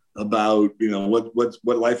Mike about,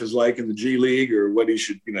 what life is like in the G League, or what he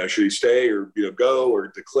should he stay or, go or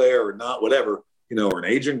declare or not, whatever, or an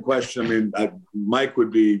agent question. I mean, Mike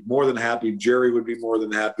would be more than happy. Jerry would be more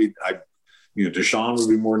than happy. Deshaun would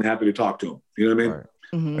be more than happy to talk to him. You know what I mean? Right.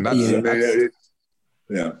 And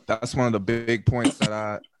that's one of the big points that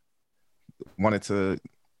I wanted to,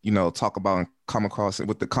 talk about and come across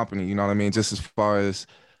with the company. You know what I mean? Just as far as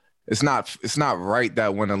it's not right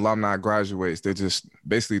that when alumni graduates, they're just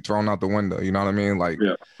basically thrown out the window. You know what I mean? Like,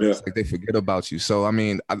 It's like they forget about you. So, I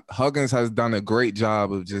mean, Huggins has done a great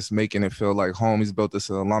job of just making it feel like home. He's built this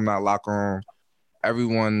alumni locker room.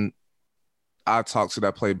 Everyone I talked to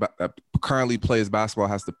that currently plays basketball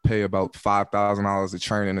has to pay about $5,000 to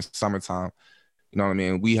train in the summertime. You know what I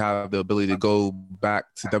mean? We have the ability to go back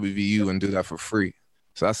to WVU and do that for free.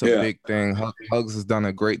 So that's a big thing. Hugs has done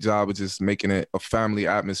a great job of just making it a family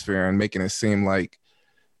atmosphere and making it seem like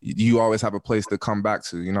you always have a place to come back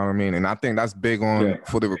to. You know what I mean? And I think that's big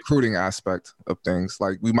for the recruiting aspect of things.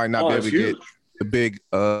 Like we might not be able to get the big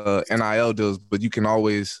NIL deals, but you can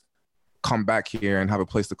always come back here and have a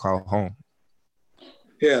place to call home.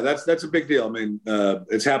 Yeah, that's a big deal. I mean,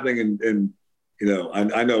 it's happening in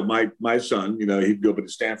I know my son, he'd go up to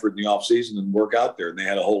Stanford in the off season and work out there, and they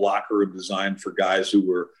had a whole locker room designed for guys who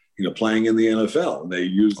were, playing in the NFL, and they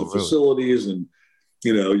used the facilities and,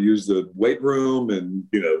 use the weight room and,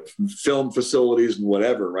 film facilities and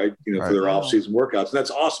whatever, right? For their off season workouts. And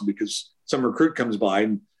that's awesome because some recruit comes by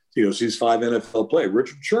and, sees 5 NFL play.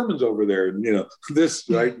 Richard Sherman's over there, and this,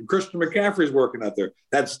 right? Christian McCaffrey's working out there.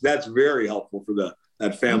 That's very helpful for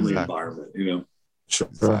that family environment, Sure.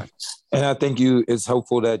 And I think it's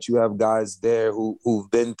helpful that you have guys there who've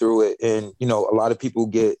been through it. And, a lot of people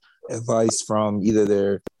get advice from either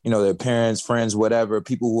their parents, friends, whatever,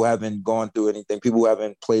 people who haven't gone through anything, people who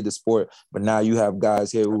haven't played the sport. But now you have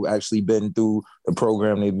guys here who actually been through the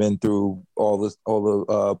program. They've been through all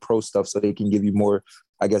the pro stuff, so they can give you more,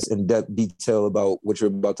 I guess, in-depth detail about what you're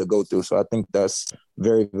about to go through. So I think that's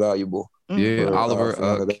very valuable. Yeah, Oliver,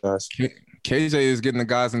 KJ is getting the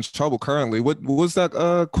guys in trouble currently. What was that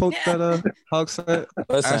quote that Hug said?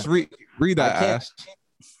 Listen, Ash, read that, Ash.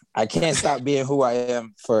 I can't stop being who I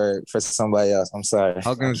am for somebody else. I'm sorry.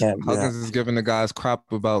 Huggins is giving the guys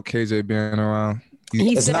crap about KJ being around.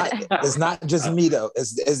 It's not just me though.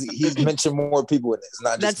 He's mentioned more people in it. It's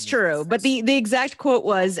not just That's me. true. But the exact quote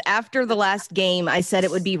was, after the last game, I said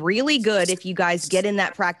it would be really good if you guys get in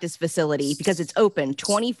that practice facility because it's open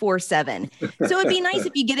 24/7. So it'd be nice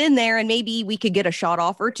if you get in there and maybe we could get a shot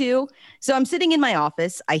off or two. So I'm sitting in my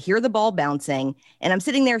office. I hear the ball bouncing and I'm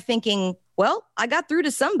sitting there thinking, well, I got through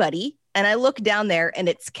to somebody. And I look down there and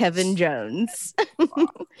it's Kevin Jones.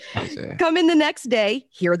 Come in the next day,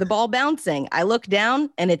 hear the ball bouncing. I look down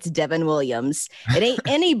and it's Devin Williams. It ain't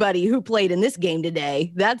anybody who played in this game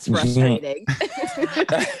today. That's frustrating.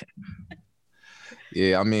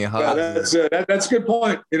 Yeah, I mean, that's a good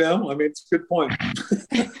point. It's a good point.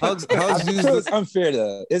 Hugs I used feel it's the, unfair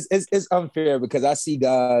though. It's unfair because I see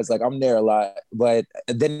guys like I'm there a lot, but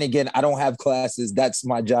then again, I don't have classes. That's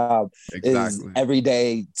my job is exactly. every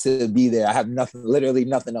day to be there. I have literally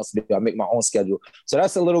nothing else to do. I make my own schedule, so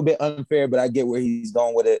that's a little bit unfair. But I get where he's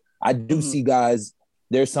going with it. I do see guys.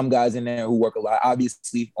 There's some guys in there who work a lot.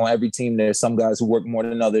 Obviously, on every team, there's some guys who work more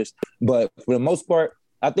than others. But for the most part,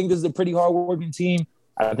 I think this is a pretty hard-working team.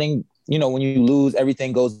 I think, when you lose,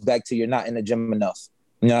 everything goes back to you're not in the gym enough.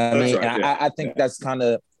 You know what I mean? Right, and yeah. I think it's kind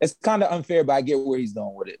of unfair, but I get where he's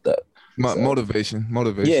going with it. Though. Motivation.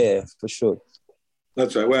 Yeah, for sure.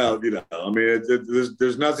 That's right. Well, I mean,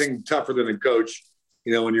 there's nothing tougher than a coach,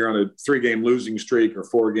 when you're on a 3-game losing streak or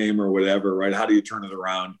 4-game or whatever, right? How do you turn it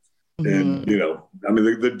around? And, I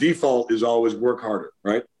mean, the default is always work harder,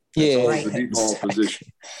 right? That's always the default position.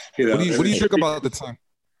 What do you think about the time?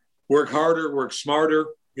 Work harder, work smarter,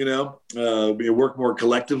 work more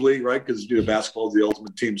collectively, right? Because, basketball is the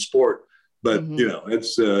ultimate team sport. But,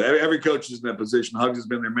 it's every coach is in that position. Hugs has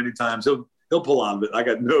been there many times. He'll pull out of it. I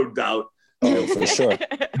got no doubt. Oh, for sure.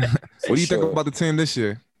 What do you think about the team this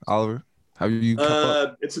year, Oliver? Have you?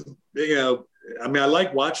 I mean, I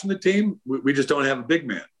like watching the team. We just don't have a big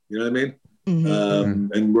man. You know what I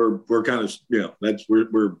mean? And we're kind of,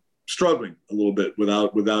 we're struggling a little bit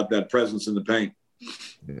without that presence in the paint.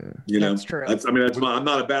 Yeah, that's true. I'm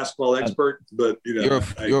not a basketball expert, but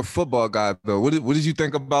you're a football guy though. What did you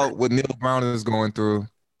think about what Neil Brown is going through?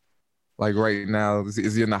 Like right now, is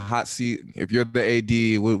he in the hot seat? If you're the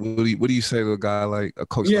AD, what do you say to a guy like a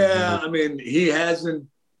coach? Yeah, like I mean, he hasn't.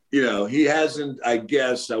 I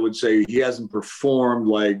guess I would say he hasn't performed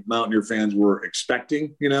like Mountaineer fans were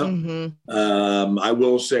expecting, I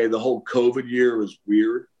will say the whole COVID year was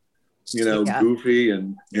weird, goofy.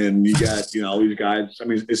 And you got, all these guys. I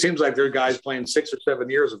mean, it seems like there are guys playing 6 or 7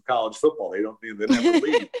 years of college football. They never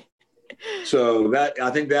leave. So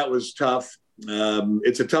I think that was tough.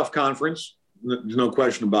 It's a tough conference. There's no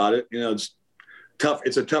question about it. It's tough.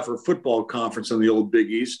 It's a tougher football conference than the old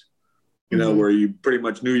Big East. Where you pretty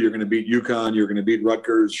much knew you're going to beat UConn, you're going to beat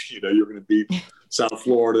Rutgers, you're going to beat South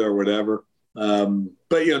Florida or whatever.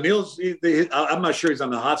 But Neil's, I'm not sure he's on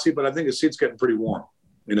the hot seat, but I think his seat's getting pretty warm.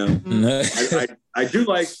 I do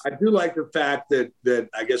like the fact that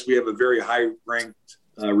I guess we have a very high ranked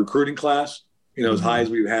recruiting class. As high as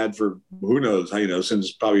we've had for who knows,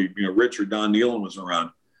 since probably Rich or Don Nealon was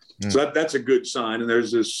around. So that's a good sign. And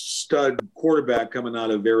there's this stud quarterback coming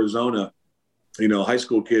out of Arizona. High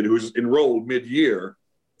school kid who's enrolled mid-year,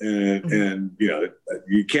 and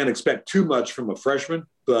you can't expect too much from a freshman,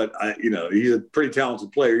 but he's a pretty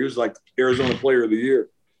talented player. He was like Arizona Player of the Year,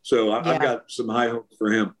 so I've got some high hopes for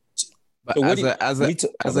him. But as an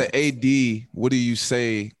AD, what do you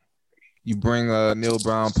say? You bring Neil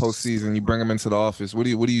Brown postseason, you bring him into the office. What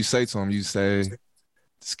do you say to him? You say,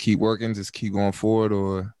 just keep working, just keep going forward,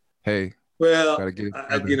 or hey. Well, I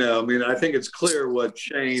think it's clear what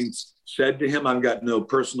Shane said to him. I've got no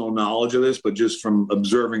personal knowledge of this, but just from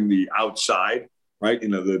observing the outside, right?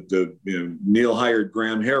 Neil hired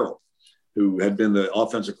Graham Harrell, who had been the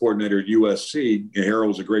offensive coordinator at USC. Harrell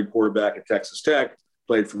was a great quarterback at Texas Tech,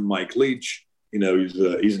 played for Mike Leach. He's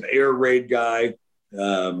an air raid guy.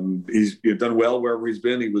 He's done well wherever he's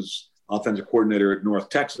been. He was offensive coordinator at North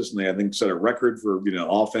Texas, and they, I think, set a record for,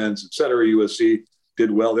 offense, et cetera. USC did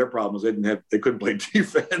well. Their problem was they couldn't play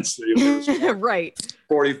defense. Right.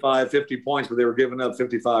 45, 50 points, but they were giving up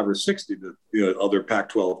 55 or 60 to other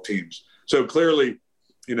Pac-12 teams. So clearly,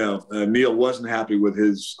 Neil wasn't happy with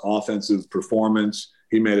his offensive performance.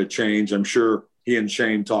 He made a change. I'm sure he and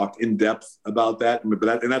Shane talked in depth about that.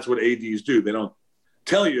 And that's what ADs do. They don't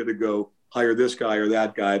tell you to go hire this guy or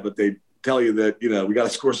that guy, but they tell you that, we got to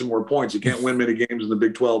score some more points. You can't win many games in the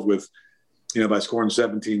Big 12 with, by scoring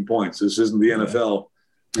 17 points. This isn't the NFL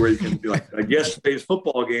where you can like yesterday's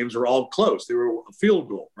football games were all close. They were a field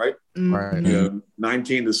goal, right? Right.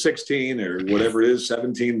 19 to 16 or whatever it is,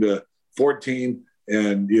 17 to 14.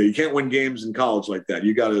 And you can't win games in college like that.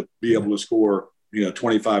 You got to be able to score,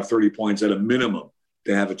 25, 30 points at a minimum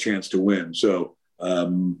to have a chance to win. So, I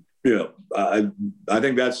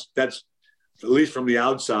think that's at least from the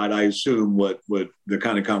outside, I assume what the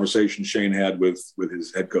kind of conversation Shane had with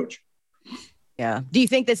his head coach. Yeah. Do you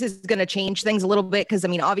think this is going to change things a little bit? Because,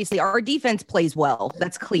 obviously our defense plays well.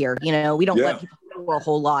 That's clear. We don't let people score a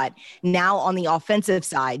whole lot. Now on the offensive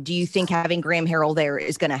side, do you think having Graham Harrell there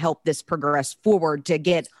is going to help this progress forward to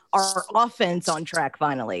get our offense on track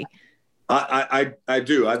finally? I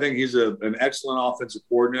do. I think he's an excellent offensive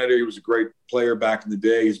coordinator. He was a great player back in the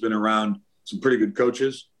day. He's been around some pretty good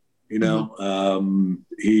coaches.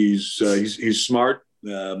 He's smart.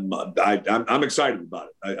 I'm excited about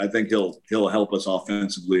it. I think he'll help us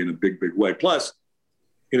offensively in a big way. Plus,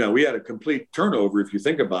 we had a complete turnover. If you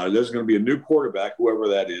think about it, there's going to be a new quarterback, whoever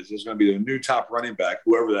that is. There's going to be a new top running back,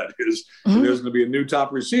 whoever that is. Mm-hmm. And there's going to be a new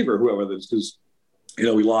top receiver, whoever that is. Because,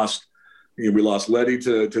 we lost Letty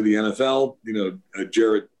to the NFL.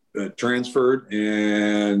 Jarrett transferred,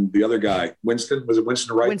 and the other guy, Winston, was it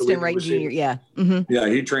Winston Wright? Winston Wright Jr., yeah. Mm-hmm. Yeah,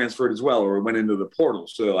 he transferred as well, or went into the portal.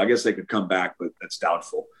 So I guess they could come back, but that's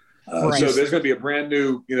doubtful. Right. So there's going to be a brand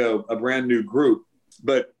new group.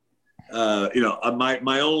 But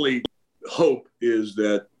my only hope is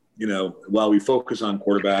that, while we focus on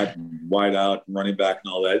quarterback and wide out and running back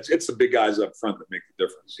and all that, it's the big guys up front that make the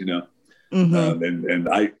difference, Mm-hmm. And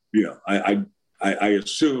I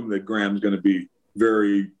assume that Graham's going to be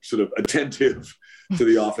very sort of attentive to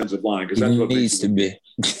the offensive line, because that's what needs to be.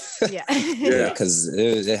 Yeah, because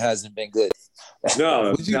it hasn't been good.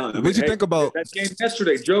 No, what'd you think about that game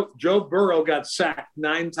yesterday? Joe Burrow got sacked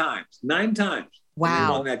 9 times. 9 times. Wow.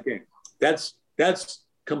 He won that game. That's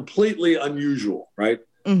completely unusual, right?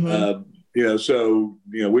 Mm-hmm. So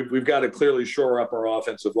we've got to clearly shore up our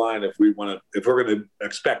offensive line if we're going to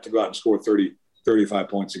expect to go out and score 30, 35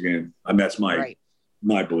 points a game. I mean, that's my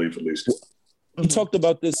belief, at least. We talked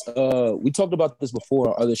about this. We talked about this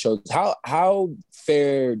before on other shows. How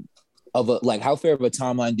fair of a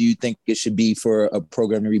timeline do you think it should be for a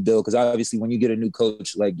program to rebuild? Because obviously, when you get a new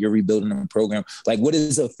coach, like, you're rebuilding a program. Like, what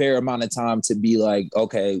is a fair amount of time to be like,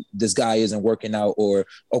 okay, this guy isn't working out, or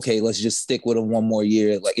okay, let's just stick with him one more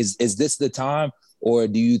year? Like, is this the time, or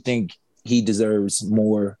do you think he deserves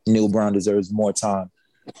more? Neil Brown deserves more time.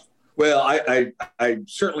 Well, I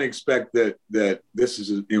certainly expect that this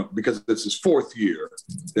is, because it's his 4th year,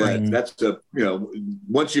 that's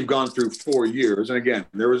once you've gone through 4 years, and again,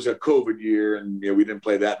 there was a COVID year, and we didn't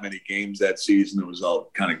play that many games that season. It was all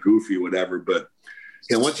kind of goofy, whatever. But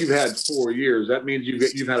once you've had 4 years, that means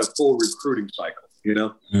you've had a full recruiting cycle.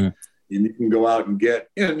 And you can go out and get,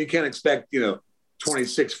 and you can't expect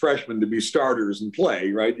 26 freshmen to be starters and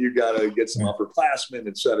play, right? You got to get some upperclassmen,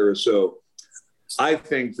 et cetera. So I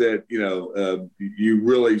think that, you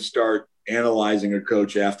really start analyzing a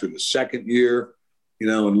coach after the 2nd year,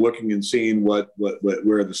 and looking and seeing where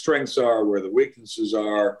the strengths are, where the weaknesses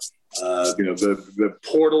are. The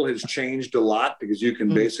portal has changed a lot, because you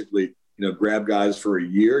can basically, grab guys for a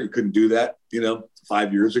year. You couldn't do that,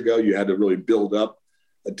 5 years ago. You had to really build up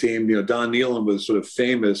a team. Don Nehlen was sort of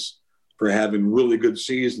famous for having really good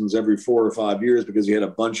seasons every 4 or 5 years, because he had a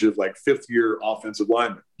bunch of 5th-year offensive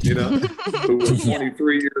linemen, who were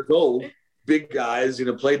 23 years old, big guys,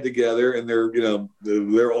 played together, and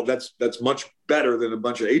they're all, that's much better than a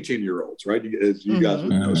bunch of 18-year-olds, right? As you guys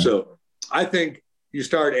would know. So I think you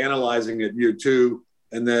start analyzing it year 2,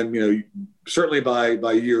 and then, certainly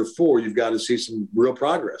by year 4, you've got to see some real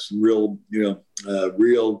progress and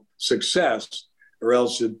real success. Or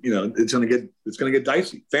else, it's going to get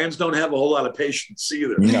dicey. Fans don't have a whole lot of patience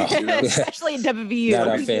either. No. Especially in WVU. Not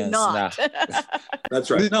our fans. Nah.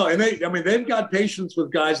 That's right. No, and they've got patience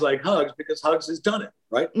with guys like Huggs, because Huggs has done it,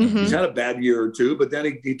 right? Mm-hmm. He's had a bad year or two, but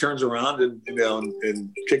then he turns around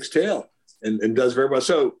and kicks tail and does very well.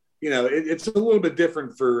 So, it's a little bit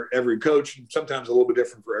different for every coach, and sometimes a little bit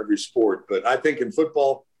different for every sport. But I think in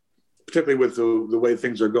football, particularly with the way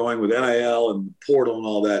things are going with NIL and portal and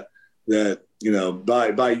all that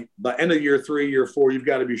by end of year 3, year 4, you've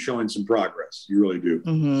got to be showing some progress. You really do.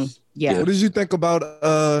 Mm-hmm. Yeah. What did you think about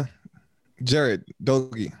Jared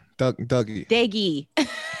Dougie? Daggy.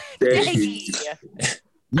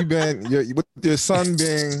 With your son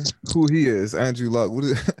being who he is, Andrew Luck.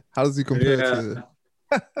 How does he compare to?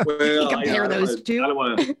 Well, compare those two. I don't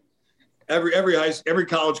want to. Every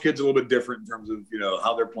college kid's a little bit different in terms of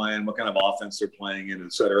how they're playing, what kind of offense they're playing in,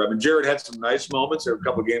 et cetera. I mean, Jared had some nice moments. There were a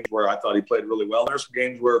couple of games where I thought he played really well. There's some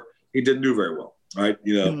games where he didn't do very well, right?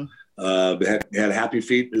 Had happy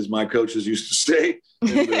feet, as my coaches used to say. In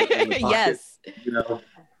the pocket, yes.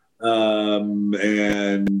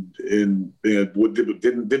 And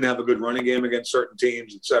didn't have a good running game against certain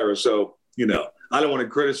teams, et cetera. So I don't want to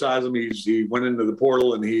criticize him. He went into the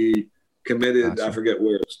portal and he committed. I forget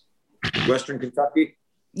where it's. Western Kentucky.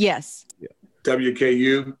 Yes. Yeah.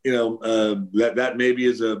 WKU. That maybe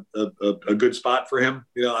is a good spot for him.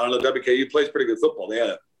 I don't know. WKU plays pretty good football. They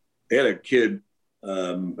had a kid,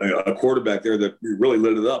 a quarterback there that really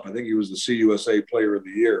lit it up. I think he was the CUSA Player of the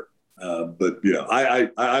Year. But I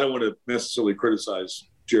don't want to necessarily criticize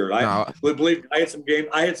Jared. I believe I had some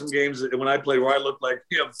games when I played where I looked like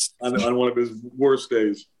him on one of his worst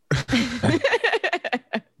days.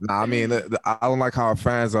 Nah, I mean, I don't like how our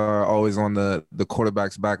fans are always on the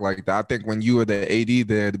quarterback's back like that. I think when you were the AD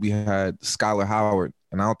there, we had Skylar Howard,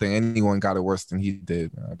 and I don't think anyone got it worse than he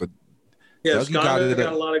did. But yeah, Skylar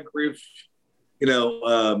got a lot of grief.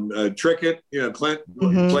 Trickett, Clint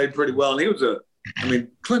played pretty well, and he was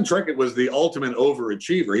Clint Trickett was the ultimate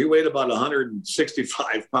overachiever. He weighed about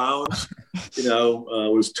 165 pounds.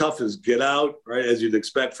 Was tough as get out, right, as you'd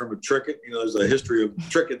expect from a Trickett. There's a history of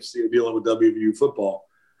Trickett's dealing with WVU football.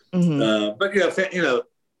 But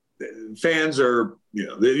fans are,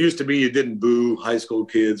 there used to be you didn't boo high school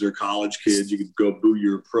kids or college kids. You could go boo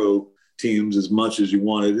your pro teams as much as you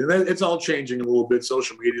wanted, and it's all changing a little bit.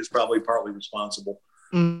 Social media is probably partly responsible.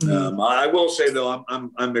 I will say though,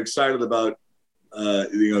 I'm excited about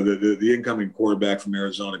the incoming quarterback from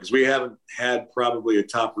Arizona, because we haven't had probably a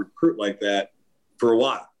top recruit like that for a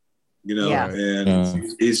while.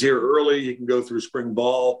 And he's here early. He can go through spring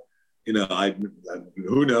ball.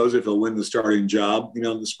 Who knows if he'll win the starting job, in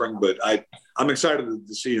the spring, but I'm excited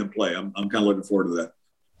to see him play. I'm kind of looking forward to that.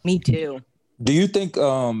 Me too. Do you think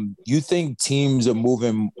teams are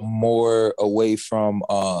moving more away from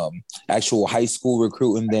actual high school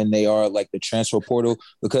recruiting than they are like the transfer portal?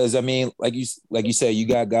 Because I mean, like you said, you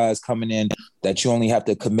got guys coming in that you only have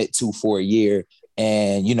to commit to for a year.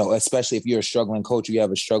 And, especially if you're a struggling coach, you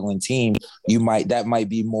have a struggling team, that might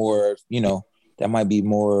be more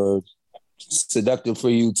seductive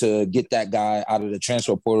for you to get that guy out of the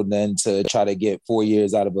transfer portal than to try to get 4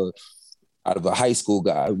 years out of a high school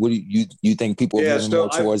guy. What do you think people are moving more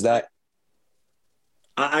towards that?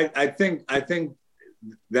 I think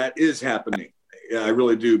that is happening. Yeah, I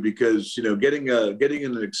really do, because getting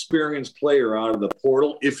an experienced player out of the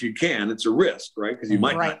portal, if you can, it's a risk, right? Because you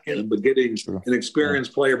might not get him, but getting an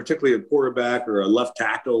experienced player, particularly a quarterback or a left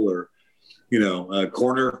tackle or a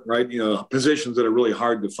corner, right? Positions that are really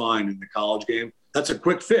hard to find in the college game. That's a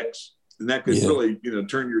quick fix, and that could really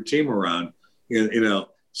turn your team around.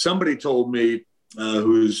 Somebody told me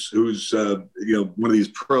who's one of these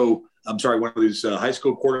high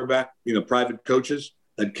school quarterback, private coaches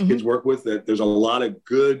that kids work with, that there's a lot of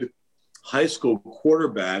good high school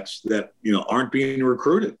quarterbacks that, aren't being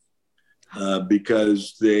recruited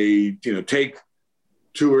because they, take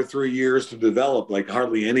 2 or 3 years to develop. Like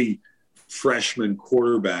hardly any freshman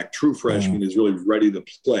quarterback, true freshman, is really ready to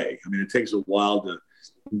play. I mean, it takes a while to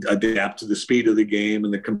adapt to the speed of the game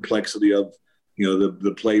and the complexity of,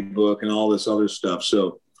 the playbook and all this other stuff.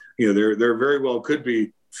 So, there very well could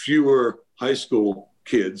be fewer high school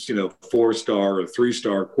kids, 4-star or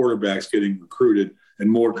 3-star quarterbacks getting recruited, and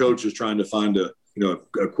more coaches trying to find a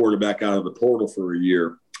quarterback out of the portal for a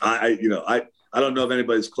year. I don't know if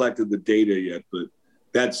anybody's collected the data yet, but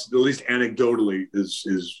that's, at least anecdotally,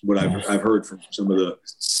 is what I've heard from some of the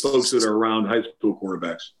folks that are around high school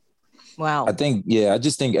quarterbacks. Wow. I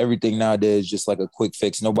just think everything nowadays is just like a quick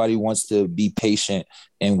fix. Nobody wants to be patient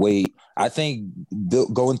and wait. I think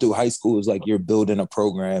going through high school is like you're building a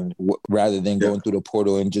program rather than going through the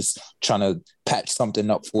portal and just trying to patch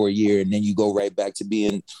something up for a year, and then you go right back to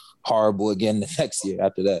being horrible again the next year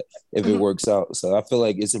after that, if it works out. So I feel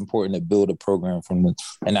like it's important to build a program and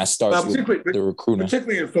that starts with the recruiting.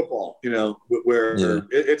 Particularly in football, where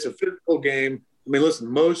it's a physical game. I mean, listen,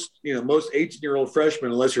 most 18-year-old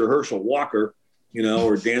freshmen, unless you're Herschel Walker,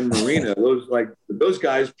 or Dan Marino, those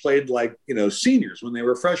guys played like, seniors when they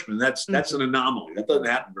were freshmen. That's an anomaly. That doesn't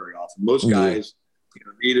happen very often. Most guys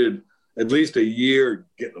needed at least a year to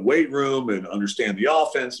get in the weight room and understand the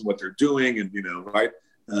offense and what they're doing, and right.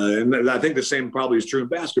 And I think the same probably is true in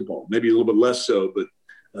basketball, maybe a little bit less so, but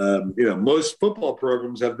most football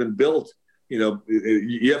programs have been built.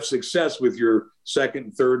 You have success with your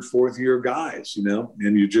second, third, fourth year guys, and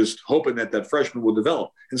you're just hoping that freshman will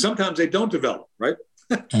develop. And sometimes they don't develop, right?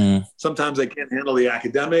 Sometimes they can't handle the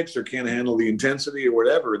academics or can't handle the intensity or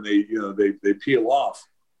whatever, and they peel off.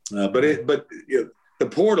 But the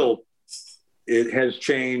portal, it has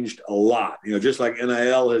changed a lot. Just like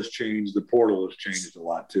NIL has changed, the portal has changed a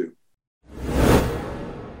lot too.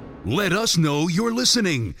 Let us know you're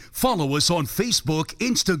listening. Follow us on Facebook,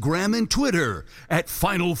 Instagram, and Twitter at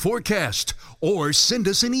Final Forecast, or send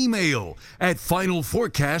us an email at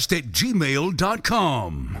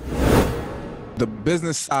finalforecast@gmail.com. The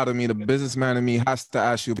business side of me, the businessman in me, has to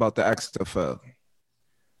ask you about the XFL.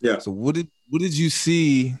 Yeah. So what did you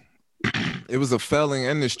see? It was a failing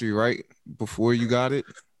industry, right? Before you got it?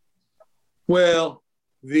 Well,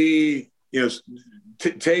 take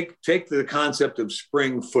the concept of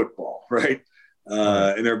spring football, right?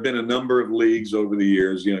 And there have been a number of leagues over the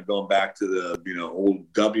years, going back to the,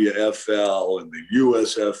 old WFL and the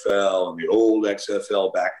USFL and the old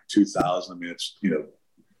XFL back in 2000. I mean, it's,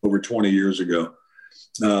 over 20 years ago.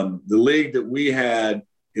 The league that we had,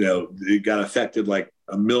 it got affected like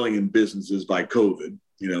 1 million businesses by COVID.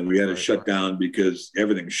 We had to shut down because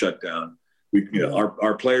everything shut down.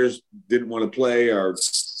 Our players didn't want to play. Our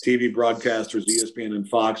TV broadcasters, ESPN and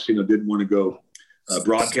Fox, didn't want to go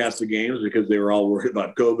broadcast the games because they were all worried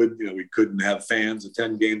about COVID. We couldn't have fans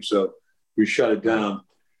attend games, so we shut it down.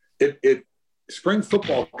 Spring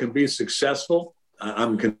football can be successful.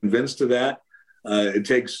 I'm convinced of that. It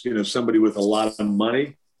takes, somebody with a lot of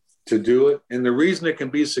money to do it. And the reason it can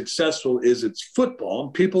be successful is it's football,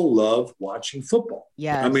 and people love watching football.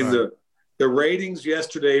 Yeah. I mean, the ratings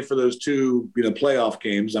yesterday for those two, playoff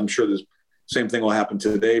games, I'm sure the same thing will happen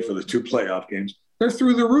today for the two playoff games. They're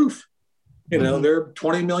through the roof. There are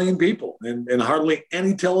 20 million people, and hardly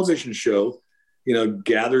any television show,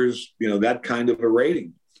 gathers, that kind of a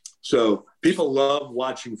rating. So people love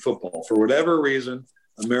watching football for whatever reason.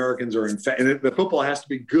 Americans are and the football has to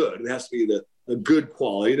be good. It has to be a good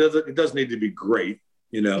quality. It doesn't need to be great.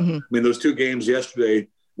 I mean, those two games yesterday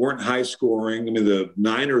weren't high scoring. I mean, the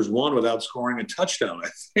Niners won without scoring a touchdown, I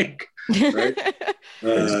think. Right?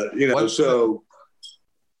 So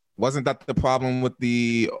wasn't that the problem with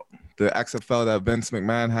the XFL that Vince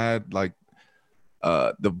McMahon had? Like,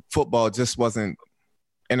 the football just wasn't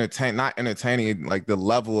not entertaining. Like, the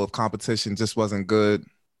level of competition just wasn't good.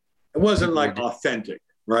 It wasn't like authentic,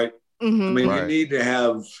 right? Mm-hmm. I mean, Right. You need to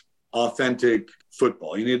have authentic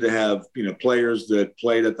football. You need to have, players that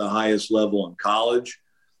played at the highest level in college.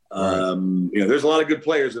 Right. There's a lot of good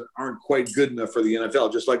players that aren't quite good enough for the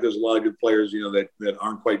NFL, just like there's a lot of good players, that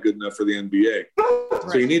aren't quite good enough for the NBA.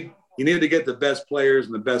 Right. So you need to get the best players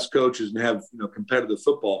and the best coaches and have, competitive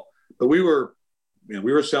football. But we were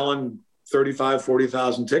selling 35,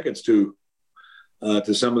 40,000 tickets to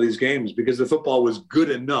some of these games because the football was good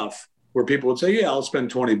enough where people would say, yeah, I'll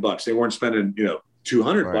spend $20. They weren't spending,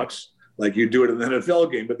 $200 like you do it in an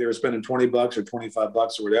NFL game, but they were spending $20 or $25 or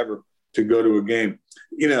whatever to go to a game.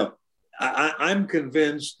 I'm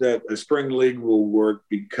convinced that a spring league will work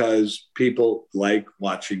because people like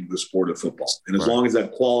watching the sport of football. And as long as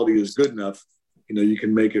that quality is good enough, you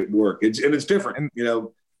can make it work. It's different.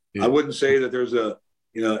 I wouldn't say that there's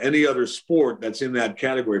any other sport that's in that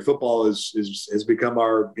category. Football has become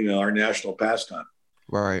our national pastime.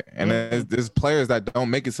 Right. And there's players that don't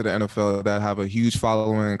make it to the NFL that have a huge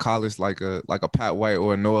following in college, like a Pat White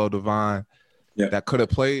or a Noel Devine, that could have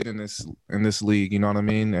played in this league. You know what I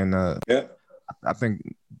mean? And I think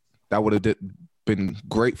that would have been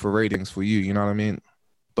great for ratings for you. You know what I mean?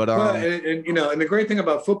 But and the great thing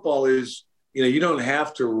about football is you don't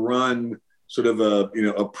have to run sort of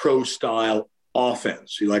a pro style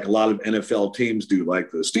offense, like a lot of NFL teams do, like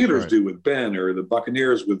the Steelers do with Ben, or the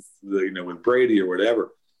Buccaneers with with Brady or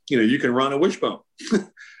whatever. You can run a wishbone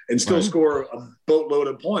and still score a boatload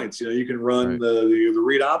of points. You can run the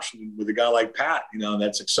read option with a guy like Pat.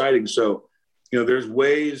 That's exciting. So there's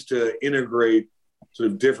ways to integrate sort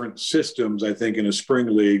of different systems, I think, in a spring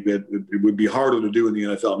league that it would be harder to do in the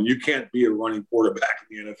NFL. I mean, you can't be a running quarterback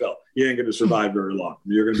in the NFL. You ain't going to survive very long.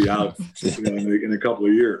 You're going to be out in a couple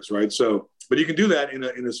of years, right? So, but you can do that in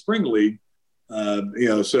a spring league,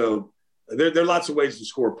 So there are lots of ways to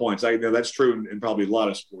score points. I know that's true in probably a lot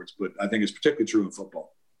of sports, but I think it's particularly true in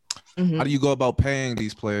football. Mm-hmm. How do you go about paying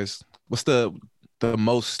these players? What's the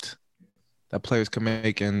most that players can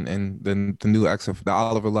make in the new XFL, the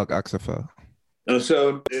Oliver Luck XFL?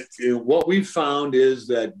 So what we found is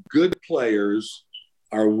that good players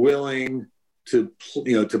are willing to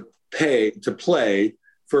play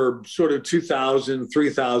for sort of $2,000,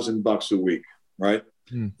 $3,000 a week, right?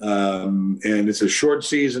 And it's a short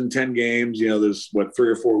season, 10 games. There's 3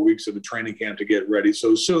 or 4 weeks of a training camp to get ready.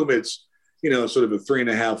 So assume it's sort of a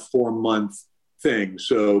 3.5, 4 month thing.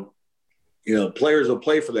 So players will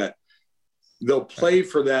play for that. They'll play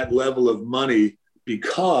for that level of money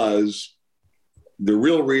because the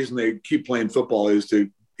real reason they keep playing football is to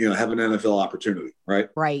have an NFL opportunity, right?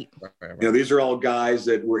 Right. These are all guys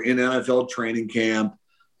that were in NFL training camp.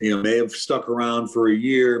 May have stuck around for a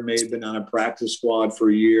year, may have been on a practice squad for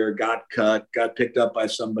a year, got cut, got picked up by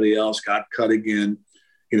somebody else, got cut again.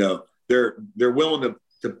 They're willing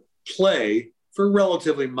to play for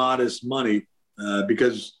relatively modest money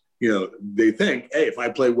because, they think, hey, if I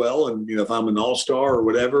play well and, if I'm an all-star or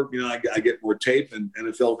whatever, I get more tape and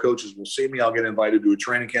NFL coaches will see me. I'll get invited to a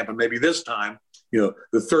training camp. And maybe this time,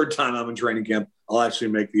 the third time I'm in training camp, I'll actually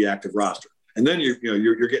make the active roster. And then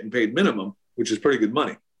you're getting paid minimum, which is pretty good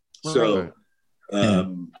money. So,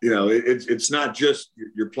 it's not just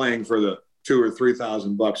you're playing for the $2,000 or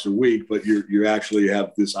 $3,000 a week, but you actually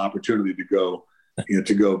have this opportunity to go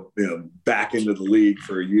back into the league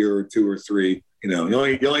for a year or 2 or 3 You know,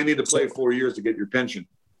 you only need to play 4 years to get your pension.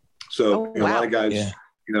 So a lot of guys,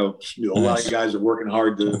 a lot of guys are working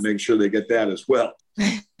hard to make sure they get that as well.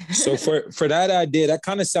 So for that idea, that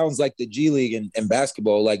kind of sounds like the G League in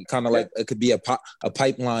basketball, like kind of like it could be a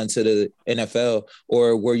pipeline to the NFL.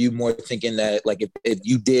 Or were you more thinking that like if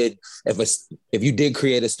you did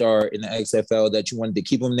create a star in the XFL that you wanted to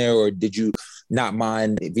keep him there, or did you not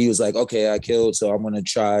mind if he was like, okay, I killed, so I'm going to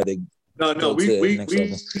try to No, we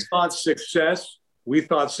thought success. We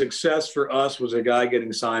thought success for us was a guy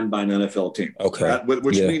getting signed by an NFL team. Okay, right?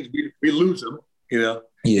 Which means we lose him. You know,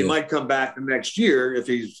 he might come back the next year if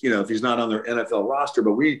he's not on their NFL roster.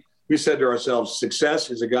 But we said to ourselves,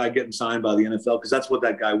 success is a guy getting signed by the NFL because that's what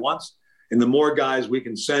that guy wants. And the more guys we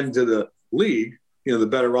can send to the league, the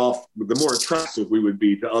better off, the more attractive we would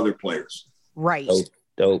be to other players. Right.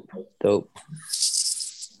 Dope.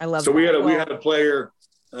 I love. So we had a player.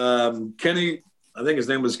 Kenny, I think his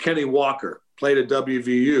name was Kenny Walker, played at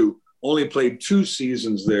WVU, only played 2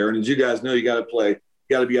 seasons there. And as you guys know, you got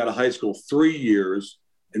to be out of high school 3 years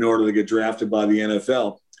in order to get drafted by the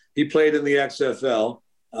NFL. He played in the XFL,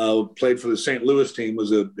 played for the St. Louis team,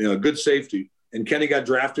 was a good safety. And Kenny got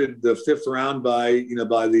drafted the 5th round by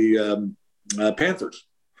the Panthers.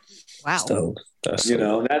 Wow. So,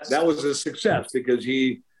 that was a success because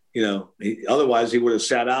he otherwise he would have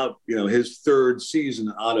sat out, his 3rd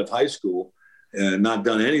season out of high school and not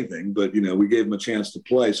done anything. But, we gave him a chance to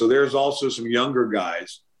play. So there's also some younger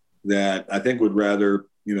guys that I think would rather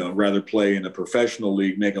play in a professional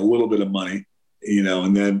league, make a little bit of money,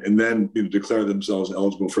 and then declare themselves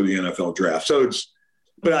eligible for the NFL draft.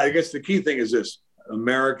 But I guess the key thing is this: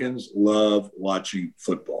 Americans love watching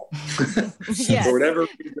football. Yes. For whatever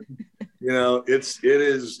reason,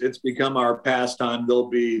 it's become our pastime. There'll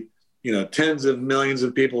be tens of millions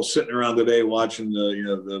of people sitting around today watching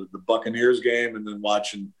the Buccaneers game and then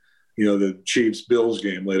watching the Chiefs Bills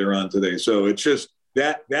game later on today. So it's just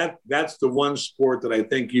that's the one sport that I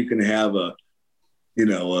think you can have a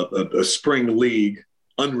spring league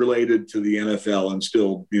unrelated to the NFL and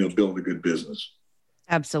still build a good business.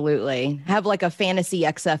 Absolutely. Have like a fantasy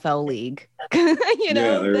XFL league.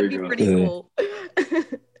 That'd be pretty cool.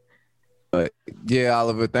 But yeah,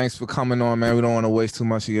 Oliver, thanks for coming on, man. We don't want to waste too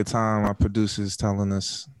much of your time. Our producer's telling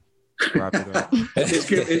us wrap it up. It's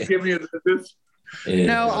giving you this.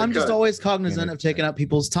 No, I'm just always cognizant of taking up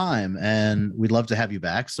people's time, and we'd love to have you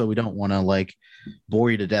back. So we don't want to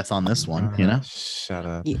bore you to death on this one, Shut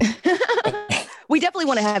up. We definitely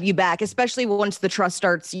want to have you back, especially once the trust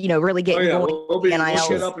starts, really getting going. We'll get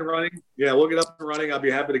up and running. Yeah, we'll get up and running. I'll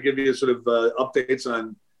be happy to give you sort of updates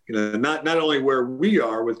on, not only where we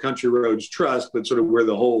are with Country Roads Trust, but sort of where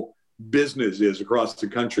the whole business is across the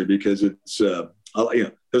country, because it's,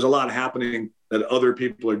 there's a lot happening that other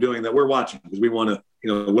people are doing that we're watching because we want to,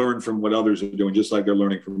 learn from what others are doing, just like they're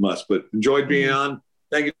learning from us. But enjoyed being on.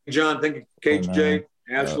 Thank you, John. Thank you, KJ,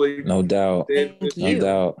 Ashley. No doubt. Thank you. No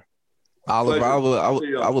doubt. Oliver,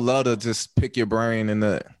 I would love to just pick your brain in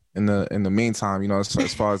the meantime,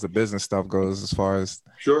 as far as the business stuff goes, as far as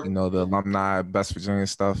sure, the alumni West Virginia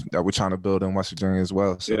stuff that we're trying to build in West Virginia as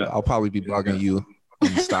well. So I'll probably be bugging you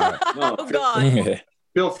on the side. Oh God.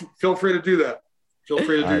 Feel free to do that. Feel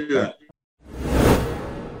free to do that.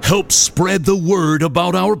 Help spread the word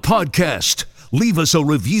about our podcast. Leave us a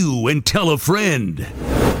review and tell a friend.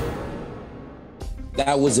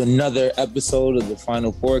 That was another episode of the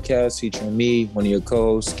Final Forecast featuring me, one of your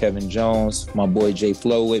co-hosts, Kevin Jones, my boy Jay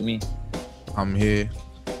Flo with me. I'm here.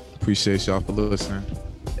 Appreciate y'all for listening.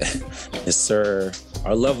 Yes, sir.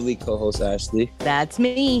 Our lovely co-host, Ashley. That's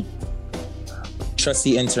me.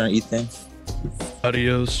 Trusty intern, Ethan.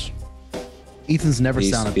 Adios. Ethan's never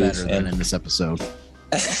sounded peace, better than in this episode.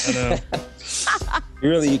 I know.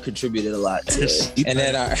 Really, you contributed a lot to it. And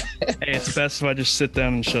then Hey, it's best if I just sit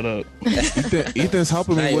down and shut up. Ethan's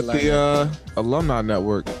helping me with the alumni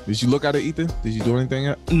network. Did you look at it, Ethan? Did you do anything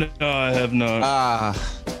yet? No, I have not.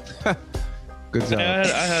 Good job. I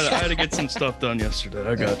had to get some stuff done yesterday.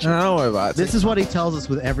 I got you. Don't worry about it. This is what he tells us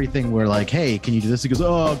with everything. We're like, hey, can you do this? He goes,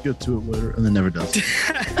 oh, I'll get to it later. And then never does.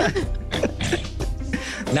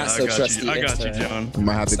 not so trusty. I got you, John. You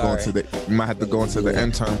might have to go into the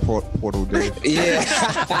intern portal, Dave. Yeah.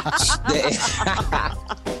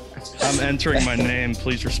 I'm entering my name.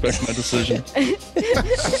 Please respect my decision.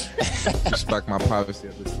 Respect my privacy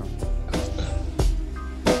at this time.